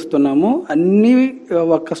యూస్ చేస్తున్నాము. అన్ని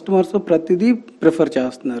కస్టమర్స్ ప్రతిదీ ప్రిఫర్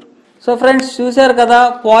చేస్తున్నారు. సో ఫ్రెండ్స్ చూశారు కదా,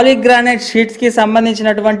 పాలీగ్రానైట్ షీట్స్ కి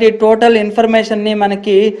సంబంధించినటువంటి టోటల్ ఇన్ఫర్మేషన్ ని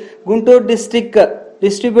మనకి గుంటూరు డిస్ట్రిక్ట్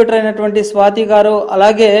డిస్ట్రిబ్యూటర్ అయినటువంటి స్వాతి గారు,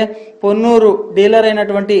 అలాగే పొన్నూరు డీలర్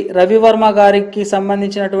అయినటువంటి రవివర్మ గారికి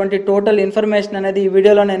సంబంధించినటువంటి టోటల్ ఇన్ఫర్మేషన్ అనేది ఈ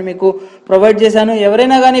వీడియోలో నేను మీకు ప్రొవైడ్ చేశాను.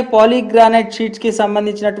 ఎవరైనా కానీ పాలీగ్రానైట్ షీట్స్కి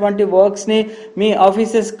సంబంధించినటువంటి వర్క్స్ని మీ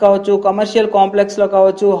ఆఫీసెస్ కావచ్చు, కమర్షియల్ కాంప్లెక్స్లో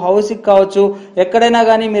కావచ్చు, హౌస్కి కావచ్చు, ఎక్కడైనా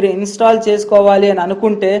కానీ మీరు ఇన్స్టాల్ చేసుకోవాలి అని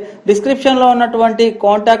అనుకుంటే డిస్క్రిప్షన్లో ఉన్నటువంటి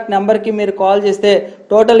కాంటాక్ట్ నెంబర్కి మీరు కాల్ చేస్తే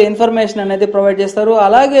టోటల్ ఇన్ఫర్మేషన్ అనేది ప్రొవైడ్ చేస్తారు.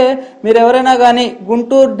 అలాగే మీరు ఎవరైనా కానీ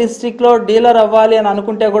గుంటూరు డిస్ట్రిక్ట్లో డీలర్ అవ్వాలి అని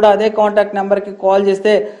అనుకుంటే కూడా అదే కాంటాక్ట్ నెంబర్కి కాల్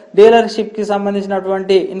చేస్తే డీలర్షిప్కి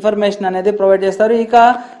సంబంధించినటువంటి ఇన్ఫర్మేషన్ అనేది ప్రొవైడ్ చేస్తారు. ఇక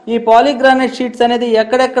ఈ పాలీగ్రానైట్ షీట్స్ అనేది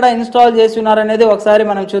ఎక్కడెక్కడ ఇన్స్టాల్ చేసి ఉన్నారనేది ఒకసారి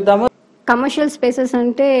మనం చూద్దాము. కమర్షియల్ స్పేసెస్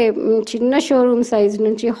అంటే చిన్న షోరూమ్ సైజ్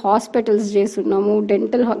నుంచి హాస్పిటల్స్ చేస్తున్నాము,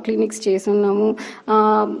 డెంటల్ క్లినిక్స్ చేస్తున్నాము,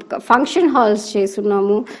 ఫంక్షన్ హాల్స్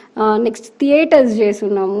చేస్తున్నాము, నెక్స్ట్ థియేటర్స్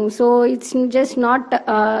చేస్తున్నాము. సో ఇట్స్ జస్ట్ నాట్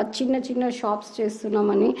చిన్న చిన్న షాప్స్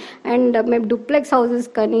చేస్తున్నామని. అండ్ మేము డూప్లెక్స్ హౌసెస్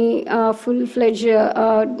కానీ, ఫుల్ ఫ్లెడ్జ్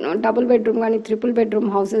డబుల్ బెడ్రూమ్ కానీ, ట్రిపుల్ బెడ్రూమ్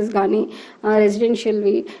హౌసెస్ కానీ,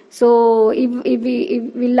 రెసిడెన్షియల్వి, సో ఇవి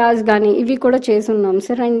విల్లాస్ కానీ ఇవి కూడా చేస్తున్నాం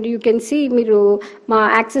sir. And you can see మీరు మా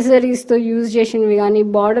యాక్సెసరీస్తో యూజ్ చేసినవి కానీ,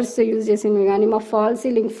 బార్డర్స్తో యూజ్ చేసినవి కానీ, మా ఫాల్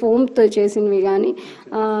సీలింగ్ ఫోమ్తో చేసినవి కానీ,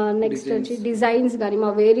 నెక్స్ట్ వచ్చి డిజైన్స్ కానీ, మా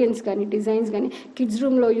వేరియంట్స్ కానీ, డిజైన్స్ కానీ, కిడ్స్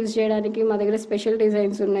రూమ్లో యూజ్ చేయడానికి మా దగ్గర స్పెషల్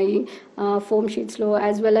డిజైన్స్ ఉన్నాయి ఫోమ్ షీట్స్లో,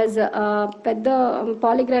 యాజ్ వెల్ యాజ్ పెద్ద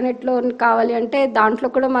పాలీగ్రానైట్లో కావాలి అంటే దాంట్లో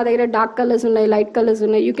కూడా మా దగ్గర డార్క్ కలర్స్ ఉన్నాయి, లైట్ కలర్స్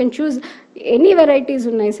ఉన్నాయి. You can choose any varieties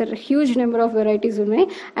ఉన్నాయి sir, huge number of varieties ఉన్నాయి.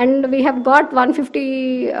 And we have got 150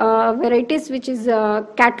 varieties which is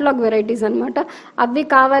catalogue varieties అనమాట. అవి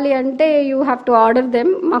కావాలి అంటే you have to order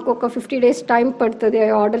them. మాకు ఒక 50 days టైం పడుతుంది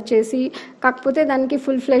ఆర్డర్ చేసి, కాకపోతే దానికి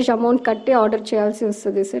ఫుల్ ఫ్లెష్ అమౌంట్ కట్టి ఆర్డర్ చేయాల్సి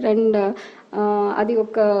వస్తుంది సార్. అండ్ అది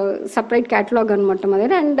ఒక సపరేట్ క్యాటలాగ్ అనమాట మా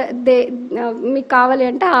దగ్గర. అండ్ మీకు కావాలి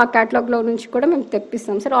అంటే ఆ క్యాటలాగ్లో నుంచి కూడా మేము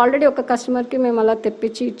తెప్పిస్తాం సార్. ఆల్రెడీ ఒక కస్టమర్కి మేము అలా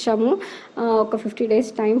తెప్పించి ఇచ్చాము. ఒక 50 days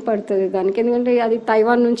టైం పడుతుంది దానికి, ఎందుకంటే అది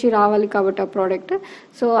తైవాన్ నుంచి రావాలి కాబట్టి ఆ ప్రోడక్ట్.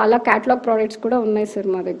 సో అలా క్యాటలాగ్ ప్రోడక్ట్స్ కూడా ఉన్నాయి సార్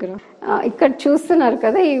మా దగ్గర. ఇక్కడ చూస్తున్నారు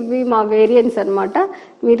కదా, ఇవి మా వేరియంట్స్ అనమాట.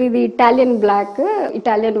 మీరు ఇది Italian black,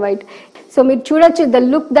 Italian white. So మీరు చూడొచ్చు ద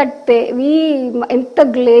లుక్ దట్ ఎంత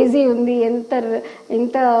గ్లేజీ ఉంది,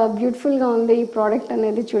 ఎంత బ్యూటిఫుల్గా ఉంది ఈ ప్రోడక్ట్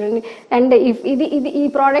అనేది చూడండి. అండ్ ఈ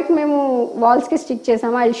ప్రోడక్ట్ మేము వాల్స్కి స్టిక్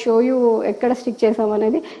చేసాము. ఐ షో యూ ఎక్కడ స్టిక్ చేసాము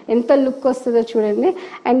అనేది, ఎంత లుక్ వస్తుందో చూడండి.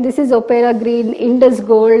 And this is Opera green, Indus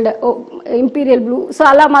gold, imperial blue. So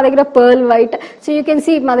అలా మా దగ్గర pearl white. So you can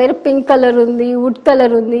see మా దగ్గర పింక్ కలర్ ఉంది, వుడ్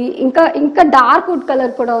కలర్ ఉంది, ఇంకా డార్క్ వుడ్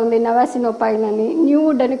కలర్ కూడా ఉంది, నవాసినో పైన్ అని, న్యూ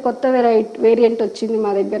వుడ్ అని కొత్త వేరియంట్ వచ్చింది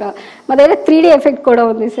మా దగ్గర. మా దగ్గర 3D ఎఫెక్ట్ కూడా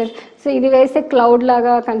ఉంది సార్. సో ఇది వేస్తే క్లౌడ్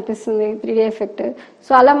లాగా కనిపిస్తుంది 3D ఎఫెక్ట్.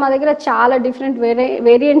 సో అలా మా దగ్గర చాలా డిఫరెంట్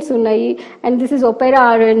వేరియంట్స్ ఉన్నాయి. And this is Opera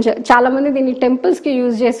orange. చాలామంది దీన్ని టెంపుల్స్కి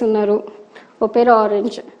యూజ్ చేస్తున్నారు, ఒపేరా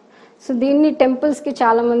ఆరెంజ్. సో దీన్ని టెంపుల్స్కి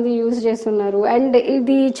చాలామంది యూజ్ చేస్తున్నారు. అండ్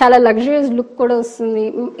ఇది చాలా లగ్జరియస్ లుక్ కూడా వస్తుంది.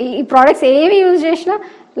 ఈ ప్రోడక్ట్స్ ఏవి యూజ్ చేసినా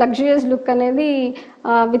లగ్జరియస్ లుక్ అనేది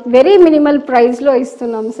విత్ వెరీ మినిమల్ ప్రైస్లో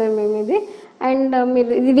ఇస్తున్నాం సార్ మేము ఇది. అండ్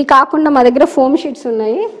మీరు ఇది కాకుండా మా దగ్గర ఫోమ్ షీట్స్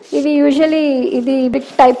ఉన్నాయి. ఇది యూజువలీ ఇది big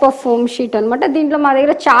type of foam sheet అనమాట. దీంట్లో మా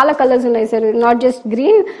దగ్గర చాలా కలర్స్ ఉన్నాయి sir, not just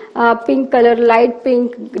green, pink colour, light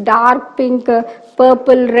pink, dark pink,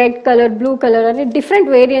 purple, red colour, blue colour అని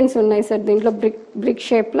డిఫరెంట్ వేరియంట్స్ ఉన్నాయి సార్ దీంట్లో బ్రిక్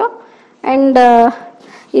షేప్లో. అండ్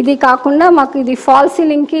ఇది కాకుండా మాకు ఇది ఫాల్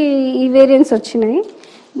సీలింగ్కి ఈ వేరియంట్స్ వచ్చినాయి.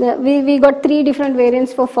 we got 3 different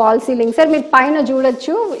variants for fall ceiling sir. మీరు పైన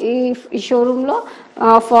చూడొచ్చు ఈ షోరూంలో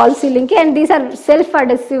fall ceiling ki, and these are self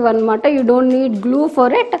adhesive అనమాట. you don't need glue for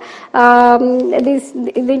it.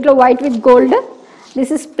 దీంట్లో white with gold,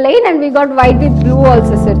 this is plain, and we got white with blue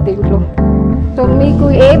also sir దీంట్లో. So మీకు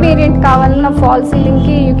ఏ variant కావాలన్నా ఫాల్ సీలింగ్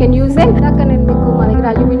కి you can use it. అక్కడ నేను మీకు మన దగ్గర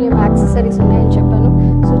అల్యూమినియం యాక్సెసరీస్ ఉన్నాయని చెప్పాను.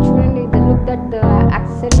 సో చూడండి, ద లుక్ దట్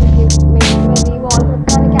యాక్సెసరీస్ మేము వాల్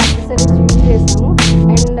మొత్తానికి యాక్సెసరీస్ యూజ్ చేసాము.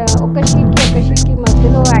 అండ్ ఒక షీట్కి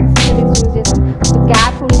మధ్యలో యాక్సెసరీస్ యూజ్ చేసాము.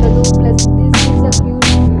 గ్యాప్ ఉండదు. Plus this is a huge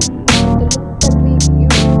the look that we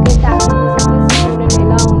get accessories చూడండి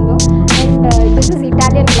ఎలా ఉందో. And this is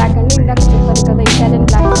Italian black అండి, ఇందాక చెప్పాను కదా ఇటాలియన్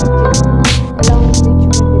బ్లాక్ ఎలా ఉంది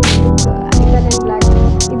చూడండి. ఇటాలియన్ బ్లాక్,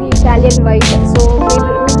 ఇది ఇటాలియన్ వైట్. సో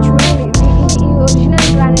మీరు చూడండి, ఈ ఒరిజినల్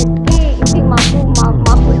గ్రానైట్కి ఇది మాకు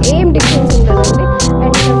ఏం డిఫరెన్స్ ఉండదండి.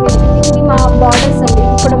 అండ్ ఇది మా బార్డర్స్ అండి,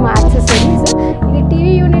 ఇది కూడా మా యాక్సెసరీస్. ఇది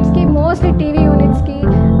టీవీ యూనిట్స్కి, మోస్ట్లీ టీవీ యూనిట్స్కి,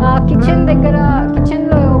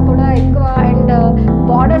 కిచెన్లో కూడా ఎక్కువ, అండ్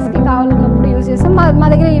బార్డర్స్కి కావాలన్నప్పుడు యూజ్ చేస్తాం. మా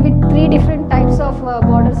దగ్గర ఇవి 3 different types ఆఫ్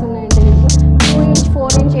బార్డర్స్ ఉన్నాయండి. 2 inch,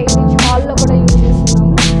 4 inch, 8 inch హాల్లో కూడా యూజ్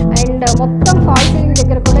చేస్తున్నాము. అండ్ మొత్తం ఫాల్ సీలింగ్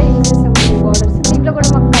దగ్గర కూడా యూజ్ చేస్తాము బార్డర్స్. దీంట్లో కూడా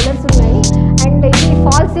మాకు కలర్స్ ఉన్నాయి. అండ్ ఇది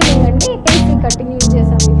ఫాల్ సీలింగ్ అండి, ఏసీ కటింగ్ యూజ్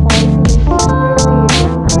చేస్తాము ఈ ఫాల్ సీలింగ్.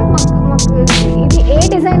 మాకు ఇది ఏ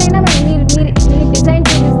డిజైన్ అయినా మీరు డిజైన్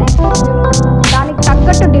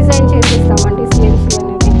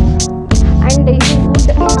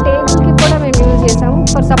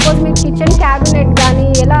ఫర్ సపోజ్ మీకు కిచెన్ క్యాబినెట్ కానీ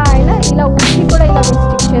ఎలా అయినా ఇలా వుడ్కి కూడా ఇలా మీరు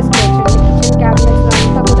స్టిక్ చేసుకోవచ్చు. కిచెన్ క్యాబినెట్స్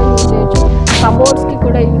అంతా కూడా యూజ్ చేయొచ్చు, కబోర్డ్స్కి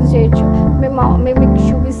కూడా యూజ్ చేయొచ్చు. మేము మీకు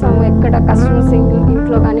చూపిస్తాము ఎక్కడ కస్టమర్స్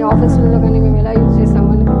ఇంట్లో కానీ ఆఫీసులలో కానీ మేము ఎలా యూజ్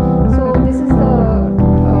చేస్తామని. So this is the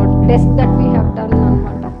desk that we have done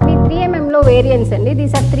అనమాట. ఇది 3mm వేరియంట్స్ అండి.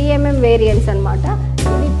 దీస్ ఆర్ 3mm వేరియంట్స్ అనమాట.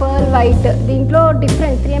 ఇది పర్ల్ వైట్, దీంట్లో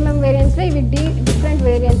డిఫరెంట్ 3mm వేరియంట్స్లో ఇవి డిఫరెంట్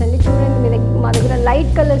వేరియంట్స్ అండి. చూడండి మా దగ్గర light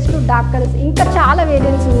colours to dark colours ఇంకా చాలా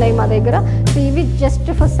వేరియంట్స్ ఉన్నాయి మా దగ్గర. సో ఇవి జస్ట్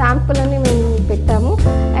ఫర్ శాంపుల్ అని మేము పెట్టాము.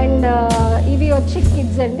 అండ్ ఇవి వచ్చి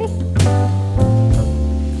కిడ్స్ అండి,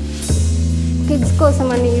 కిడ్స్ కోసం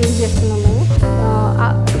అని యూజ్ చేస్తున్నాం మేము.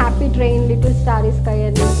 Happy train, little starry sky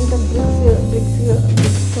అని, ఇంకా బ్రిక్స్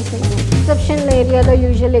కోసం రిసెప్షన్ ఏరియాలో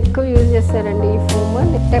యూజువల్ ఎక్కువ యూజ్ చేస్తారండి ఈ ఫోమ్.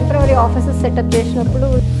 టెంపరరీ ఆఫీసెస్ సెటప్ చేసినప్పుడు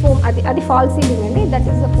ఫోమ్ అది ఫాల్ సీలింగ్ అండి, that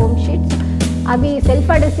is the foam sheets. అవి సెల్ఫ్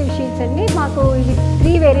అడెసివ్ షీట్స్ అండి. మాకు ఇవి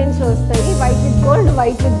 3 వేరియంట్స్లో వస్తాయి, white with gold,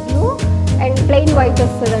 white with blue and plain white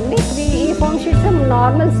వస్తుందండి. ఈ ఫోమ్ షీట్స్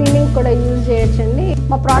నార్మల్ సీలింగ్ కూడా యూజ్ చేయొచ్చండి.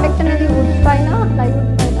 మా ప్రోడక్ట్ అనేది వుడ్ పైన,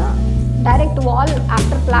 ప్లైవుడ్ పైన direct wall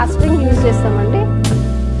after plastering use చేస్తామండి.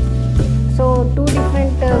 సో 2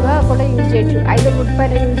 డిఫరెంట్గా కూడా యూజ్ చేయొచ్చు, ఐదర్ వుడ్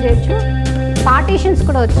పైన యూజ్ చేయొచ్చు. పార్టీషన్స్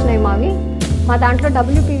కూడా వచ్చినాయి మావి. మా దాంట్లో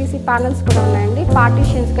WPVC ప్యానల్స్ కూడా ఉన్నాయండి.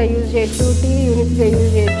 పార్టీషన్స్గా యూజ్ చేయొచ్చు, టీవీ యూనిట్స్గా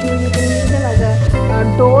యూజ్ చేయొచ్చు, you can use them as a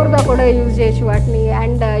డోర్గా కూడా యూజ్ చేయొచ్చు వాటిని.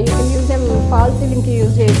 And you can use them fall సీలింగ్కి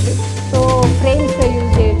use చేయొచ్చు. సో ఫ్రేమ్స్గా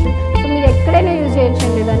యూజ్ చేయొచ్చు. సో మీరు ఎక్కడైనా యూజ్ చేయొచ్చు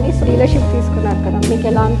అండి దాన్ని. సో డీలర్షిప్ తీసుకున్నారు కదా, మీకు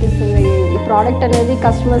ఎలా అనిపిస్తుంది ఈ ప్రోడక్ట్ అనేది?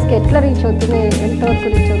 కస్టమర్స్కి ఎట్లా రీచ్ అవుతుంది, ఎంతవరకు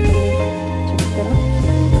రీచ్ అవుతుంది చెప్తారా?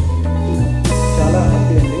 చాలా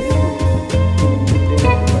హ్యాపీ అండి.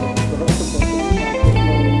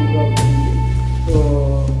 సో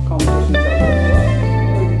కాంపిటీషన్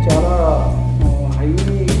ఇది చాలా హై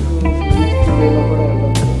వేలో కూడా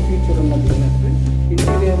వెళ్ళవచ్చు. ఫ్యూచర్ ఉన్న బిజినెస్.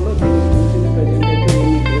 ఇంటీరియర్లో దీనికి మించిన ప్రజెంట్ అయితే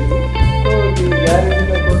ఏమీ లేదు. సో దీని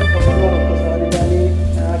గ్యారెంటీలో కూడా కస్టమర్ ఒక్కసారి కానీ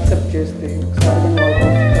యాక్సెప్ట్ చేస్తే, ఒకసారి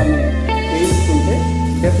కానీ వేయించుకుంటే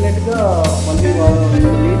డెఫినెట్గా మళ్ళీ వాళ్ళ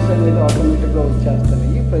నీడ్స్ అనేది ఆటోమేటిక్గా వచ్చేస్తాయి.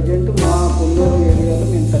 ప్రజెంట్ మా కొల్లూరు ఏరియాలో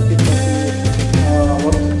మేము 30%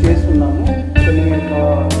 వర్క్ చేస్తున్నాము. కొన్ని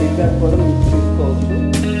ఫీడ్బ్యాక్ కూడా మేము తీసుకోవచ్చు.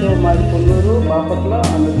 సో మాది Kolluru, Bapatla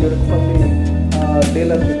and జరుకుపల్లి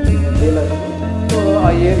dealers. So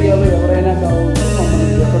ఆ ఏరియాలో ఎవరైనా కావచ్చు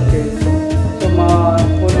మమ్మల్ని రిఫర్ చేయొచ్చు. సో మా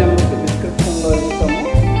ఫోన్ నెంబర్స్ డిస్క్రిప్షన్లో ఇస్తాము.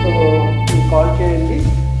 సో మీరు కాల్ చేయండి.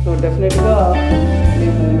 సో డెఫినెట్గా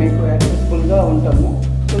మేము మీకు యాక్సెసిబుల్గా ఉంటాము.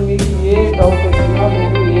 సో మీకు ఏ డౌట్ వచ్చినా,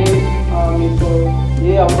 లేదు మీకు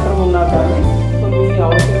ఏ అవసరం ఉన్నా కానీ, సో మీ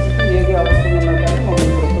అవసరానికి ఏది అవసరం ఉన్నా కానీ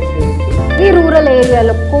మమ్మల్ని రిక్వెస్ట్ చేయొచ్చు. ఈ రూరల్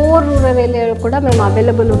ఏరియాలో, కోర్ రూరల్ ఏరియాలో కూడా మేము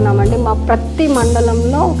అవైలబుల్ ఉన్నామండి. మా ప్రతి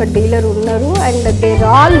మండలంలో ఒక డీలర్ ఉన్నారు అండ్ దేర్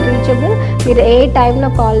ఆల్ రీచబుల్. మీరు ఏ టైంలో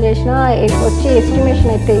కాల్ చేసినా వచ్చి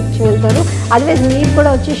ఎస్టిమేషన్ అయితే ఇచ్చి వెళ్తారు. అదర్వైజ్ మీరు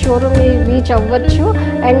కూడా వచ్చి షోరూమ్ని రీచ్ అవ్వచ్చు.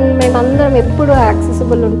 అండ్ మేమందరం ఎప్పుడు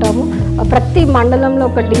యాక్సెసిబుల్ ఉంటాము. ప్రతి మండలంలో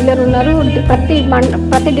ఒక డీలర్ ఉన్నారు,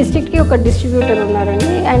 ప్రతి డిస్ట్రిక్ట్కి ఒక డిస్ట్రిబ్యూటర్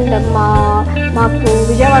ఉన్నారండి. అండ్ మాకు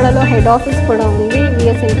విజయవాడలో హెడ్ ఆఫీస్ కూడా ఉంది,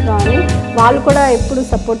 విఎస్ ఇన్ఫ్రా అని. వాళ్ళు కూడా ఎప్పుడు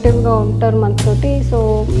సపోర్టివ్గా ఉంటారు మనతోటి. సో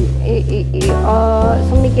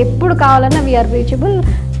మీకు ఎప్పుడు కావాలన్నా వీఆర్ రీచబుల్.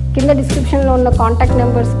 కింద డిస్క్రిప్షన్లో ఉన్న కాంటాక్ట్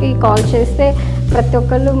నెంబర్స్కి కాల్ చేస్తే ప్రతి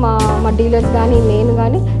ఒక్కళ్ళు మా డీలర్స్ కానీ నేను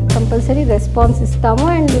కానీ కంపల్సరీ రెస్పాన్స్ ఇస్తాము.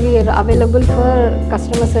 And we are available for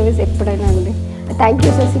customer service ఎప్పుడైనా అండి. థ్యాంక్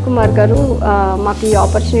యూ శశికుమార్ గారు, మాకు ఈ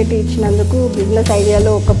ఆపర్చునిటీ ఇచ్చినందుకు, బిజినెస్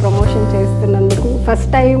ఐడియాలో ఒక ప్రమోషన్ చేస్తున్నందుకు, first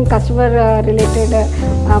time customer related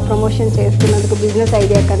promotion చేస్తున్నందుకు బిజినెస్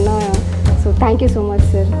ఐడియా కన్నా. So thank you so much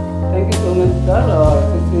sir. Thank you so much sir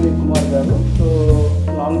Sasikumar గారు. సో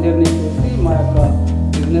లాంగ్ జర్నీ చేసి మా యొక్క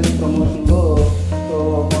బిజినెస్ ప్రమోషన్లో సో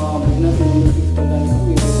మా బిజినెస్ ముందుకు తీసుకెళ్ళడానికి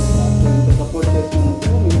మీరు ఇంత సపోర్ట్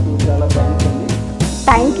చేసినందుకు మీకు చాలా థ్యాంక్స్ అండి.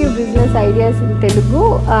 Thank you business ideas in Telugu.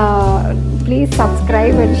 Please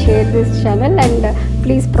subscribe and share this channel and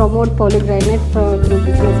please promote Polygranate through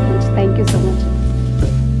Business Punch. Thank you so much.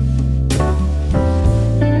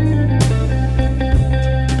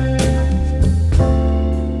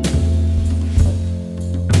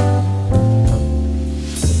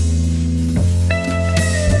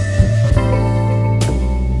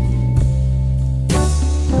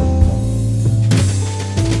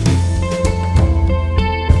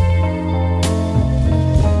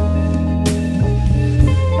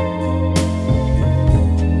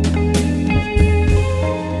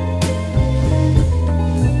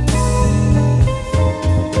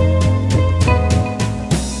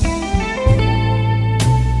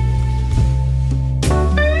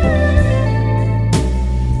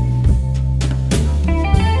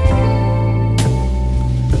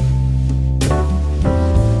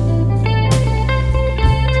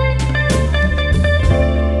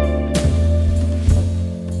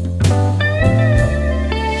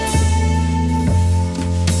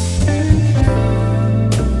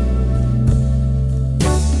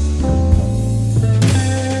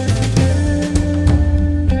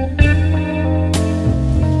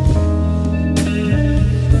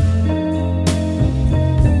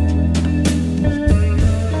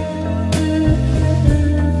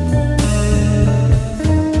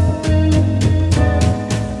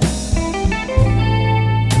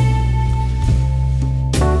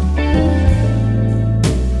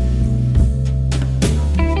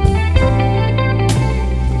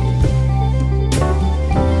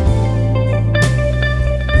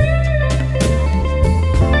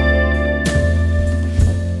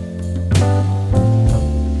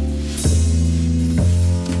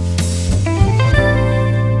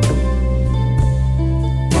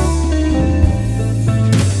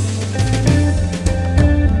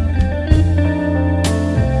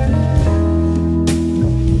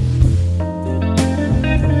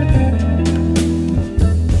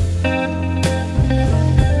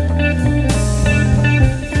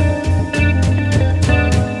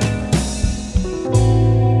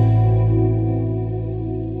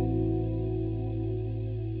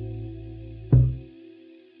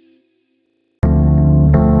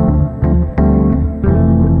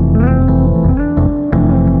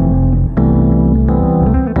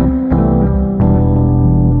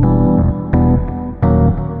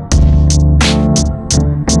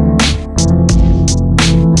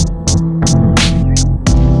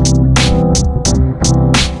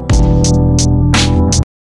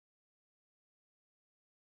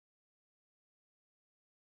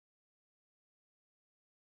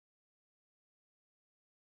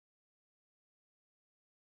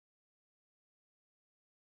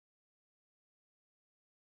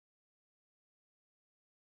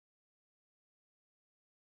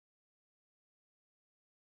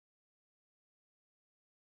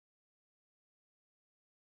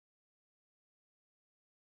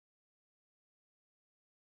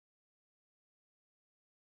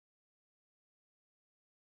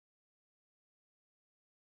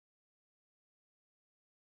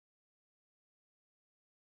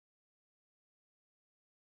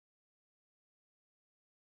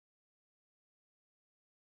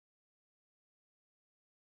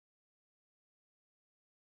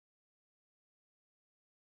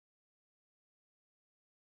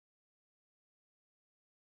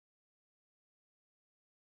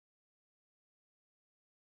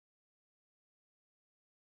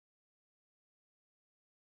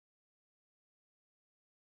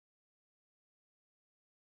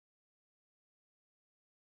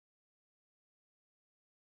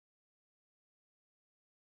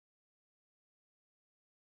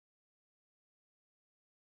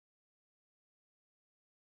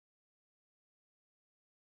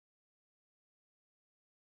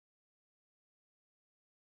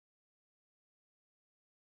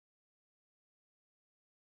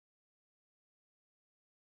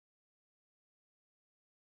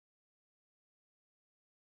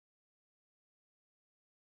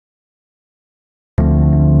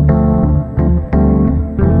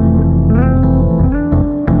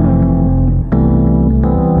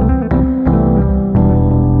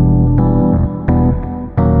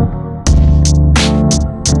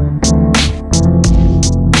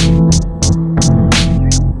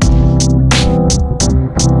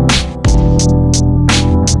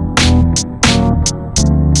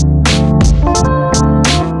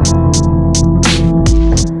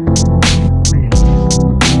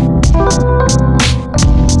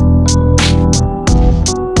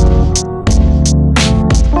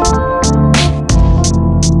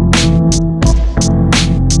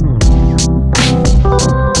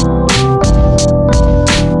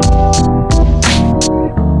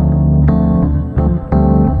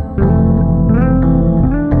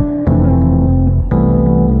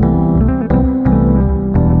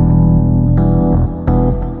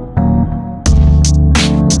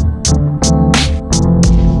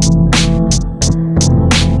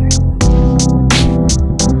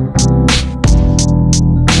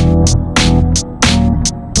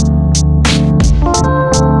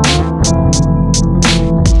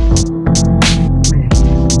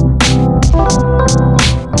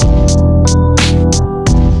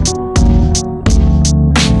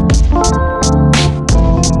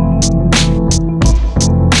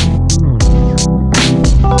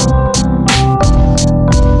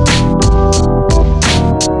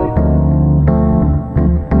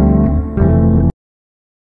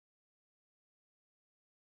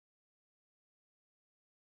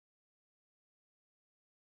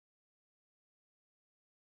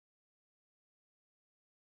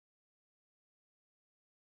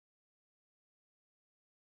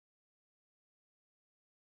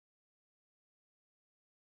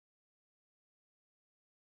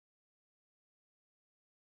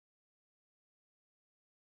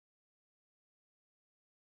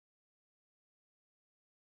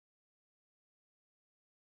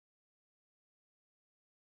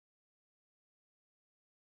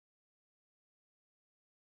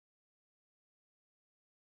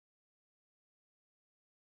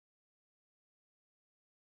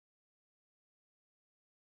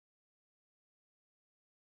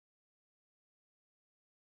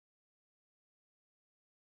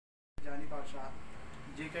 భాషా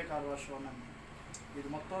జీకే కార్ వాష్ ఓనర్ని. ఇది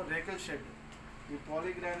మొత్తం రేకుల షెడ్. ఈ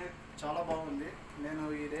పాలీగ్రానైట్ చాలా బాగుంది. నేను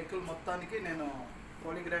ఈ రేకులు మొత్తానికి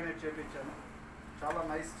పాలీగ్రానైట్ చేపించాను. చాలా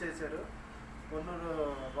నైస్ చేశారు. కొన్నూరు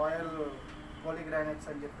రాయల్ పాలీగ్రానైట్స్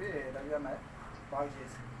అని చెప్పి రవి అన్న బాగా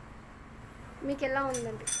చేశారు. మీకు ఎలా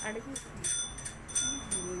ఉందండి అడిగి?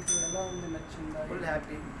 మీకు ఎలా ఉంది, నచ్చిందా? Full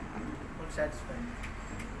happy, full satisfied.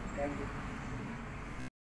 Thank you.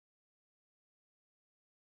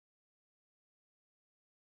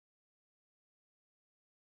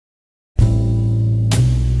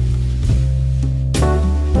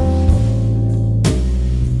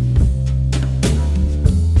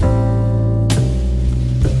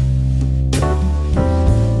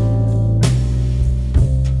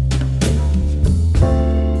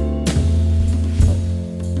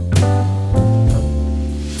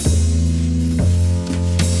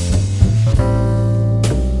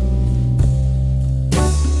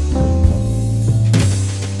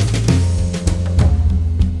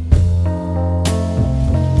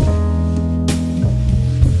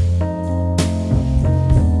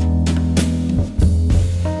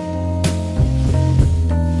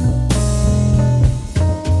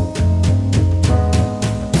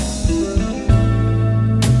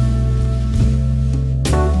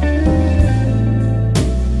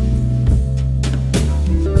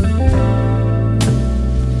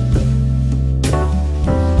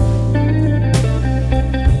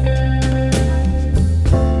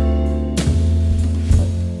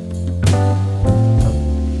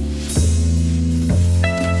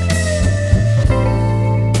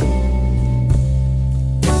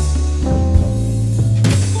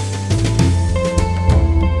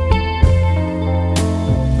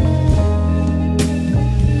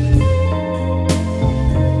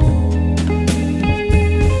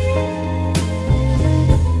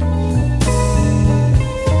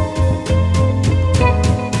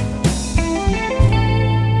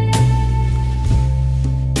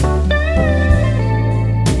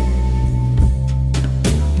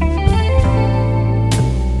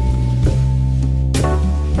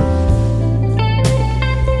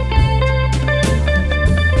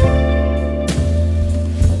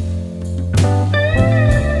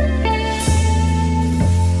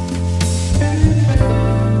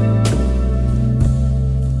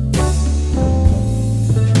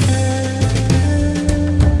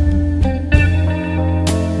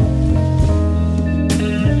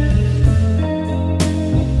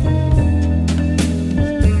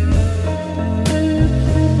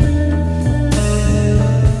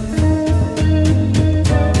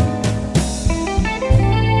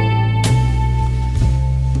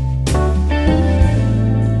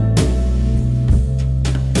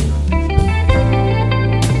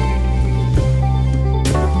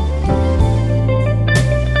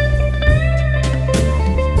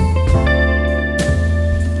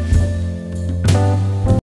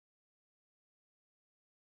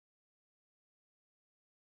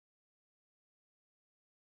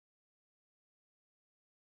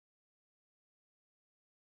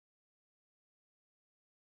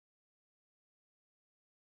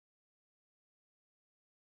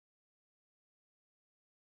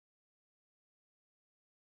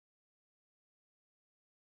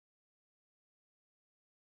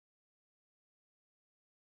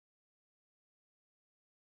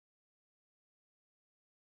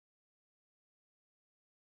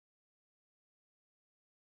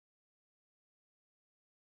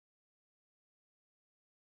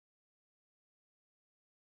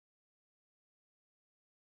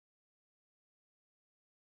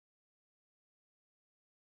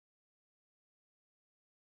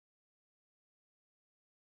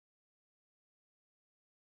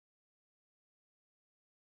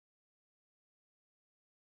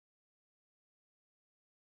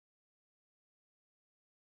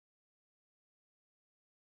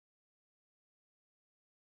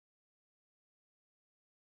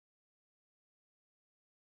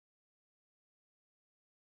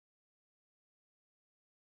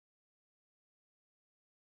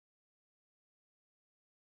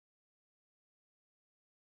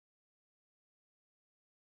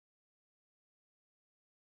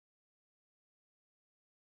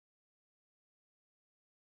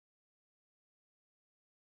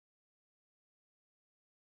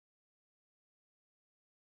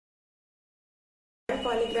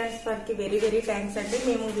 పాలీగ్రాఫ్స్ వారికి వెరీ వెరీ థ్యాంక్స్ అండి.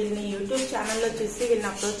 మేము వీళ్ళని యూట్యూబ్ ఛానల్లో చూసి వీళ్ళని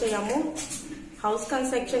అప్రోచ్ అయ్యాము. హౌస్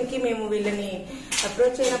కన్స్ట్రక్షన్ కి మేము వీళ్ళని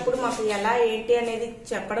అప్రోచ్ అయినప్పుడు మాకు ఎలా ఏంటి అనేది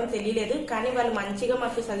చెప్పడం తెలియలేదు. కానీ వాళ్ళు మంచిగా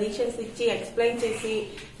మాకు సజెషన్స్ ఇచ్చి ఎక్స్ప్లెయిన్ చేసి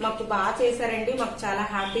మాకు బాగా చేశారండి. మాకు చాలా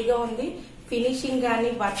హ్యాపీగా ఉంది. ఫినిషింగ్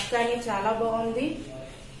కానీ వర్క్ కానీ చాలా బాగుంది.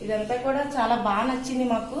 ఇదంతా కూడా చాలా బాగా నచ్చింది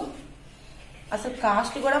మాకు. అసలు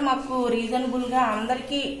కాస్ట్ కూడా మాకు రీజనబుల్ గా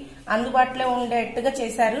అందరికి అందుబాటులో ఉండేట్టుగా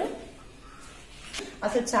చేశారు.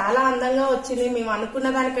 అసలు చాలా అందంగా వచ్చింది. మేము అనుకున్న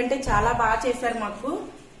దానికంటే చాలా బాగా చేశారు. మాకు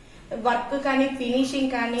వర్క్ కానీ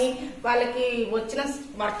ఫినిషింగ్ కానీ వాళ్ళకి వచ్చిన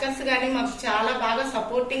వర్కర్స్ కానీ మాకు చాలా బాగా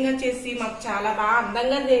సపోర్టింగ్ గా చేసి మాకు చాలా బాగా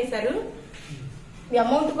అందంగా చేశారు.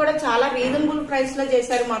 అమౌంట్ కూడా చాలా రీజనబుల్ ప్రైస్ లో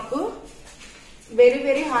చేశారు మాకు. వెరీ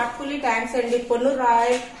వెరీ హార్ట్ఫుల్లీ థ్యాంక్స్ అండి పొన్నూరు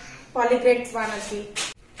రాయల్ పాలిగ్రేడ్ వానర్కి.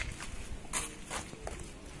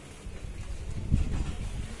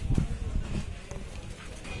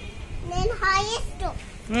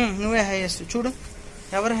 నువ్వే హైయెస్ట్. చూడు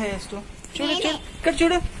ఎవరు హైయెస్ట్ చూడు. ఇక్కడ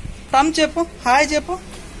చూడు. తమ్ చెప్పు. హాయ్ చెప్పు.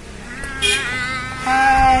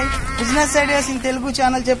 Hi. Business ideas in Telugu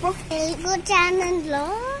channel చెప్పు. తెలుగు ఛానల్ లో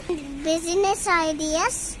business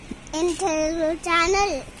ideas in Telugu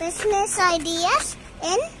channel. Business ideas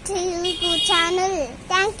in Telugu channel.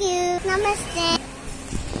 Thank you. నమస్తే.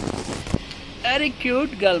 వెరీ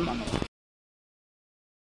క్యూట్ గర్ల్ మనం.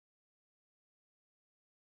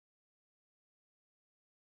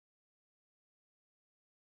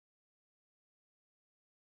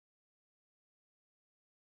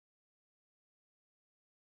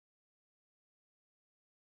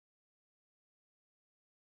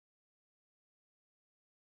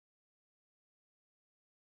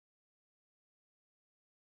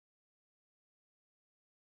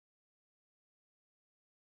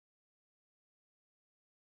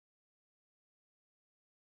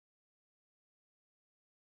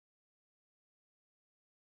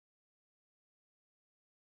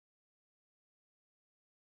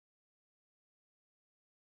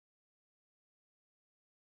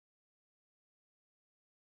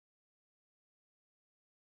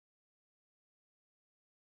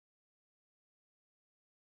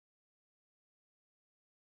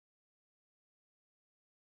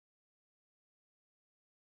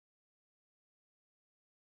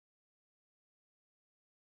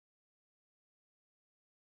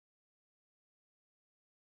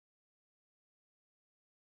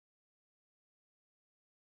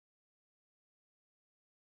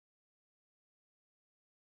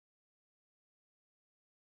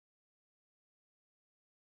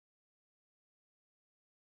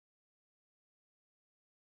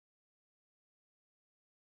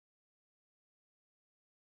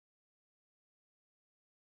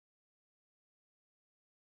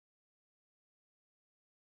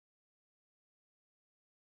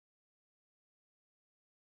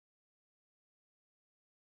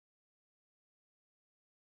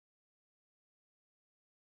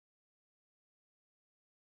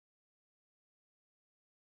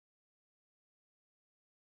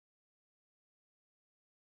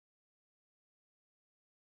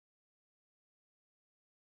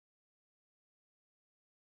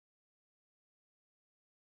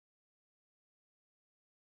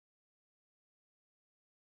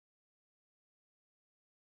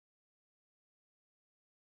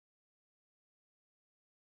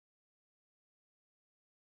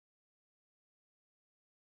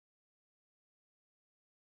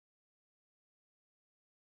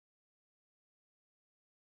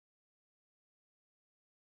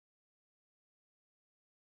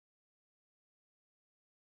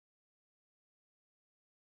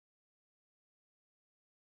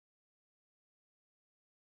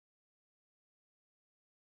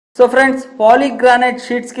 సో ఫ్రెండ్స్, పాలీగ్రానైట్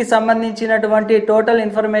షీట్స్ కి సంబంధించినటువంటి టోటల్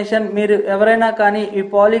ఇన్ఫర్మేషన్ మీరు ఎవరైనా కానీ ఈ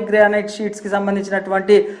పాలీగ్రానైట్ షీట్స్ కి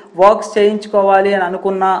సంబంధించినటువంటి వర్క్స్ చేయించుకోవాలి అని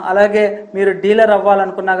అనుకున్నా, అలాగే మీరు డీలర్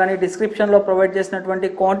అవ్వాలనుకున్నా కానీ డిస్క్రిప్షన్ లో ప్రొవైడ్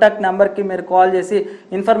చేసినటువంటి కాంటాక్ట్ నెంబర్ కి మీరు కాల్ చేసి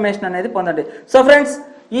ఇన్ఫర్మేషన్ అనేది పొందండి. సో ఫ్రెండ్స్,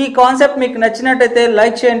 ఈ కాన్సెప్ట్ మీకు నచ్చినట్టయితే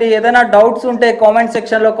లైక్ చేయండి. ఏదైనా డౌట్స్ ఉంటే కామెంట్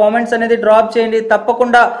సెక్షన్ లో కామెంట్స్ అనేది డ్రాప్ చేయండి.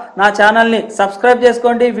 తప్పకుండా నా ఛానల్ ని సబ్స్క్రైబ్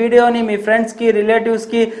చేసుకోండి. వీడియోని మీ ఫ్రెండ్స్ కి, రిలేటివ్స్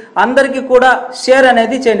కి అందరికీ కూడా షేర్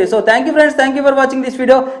అనేది చేయండి. So thank you friends, thank you for watching this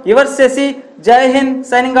video. Yours Shashi, జై హింద్,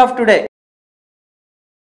 సైనింగ్ ఆఫ్ టుడే.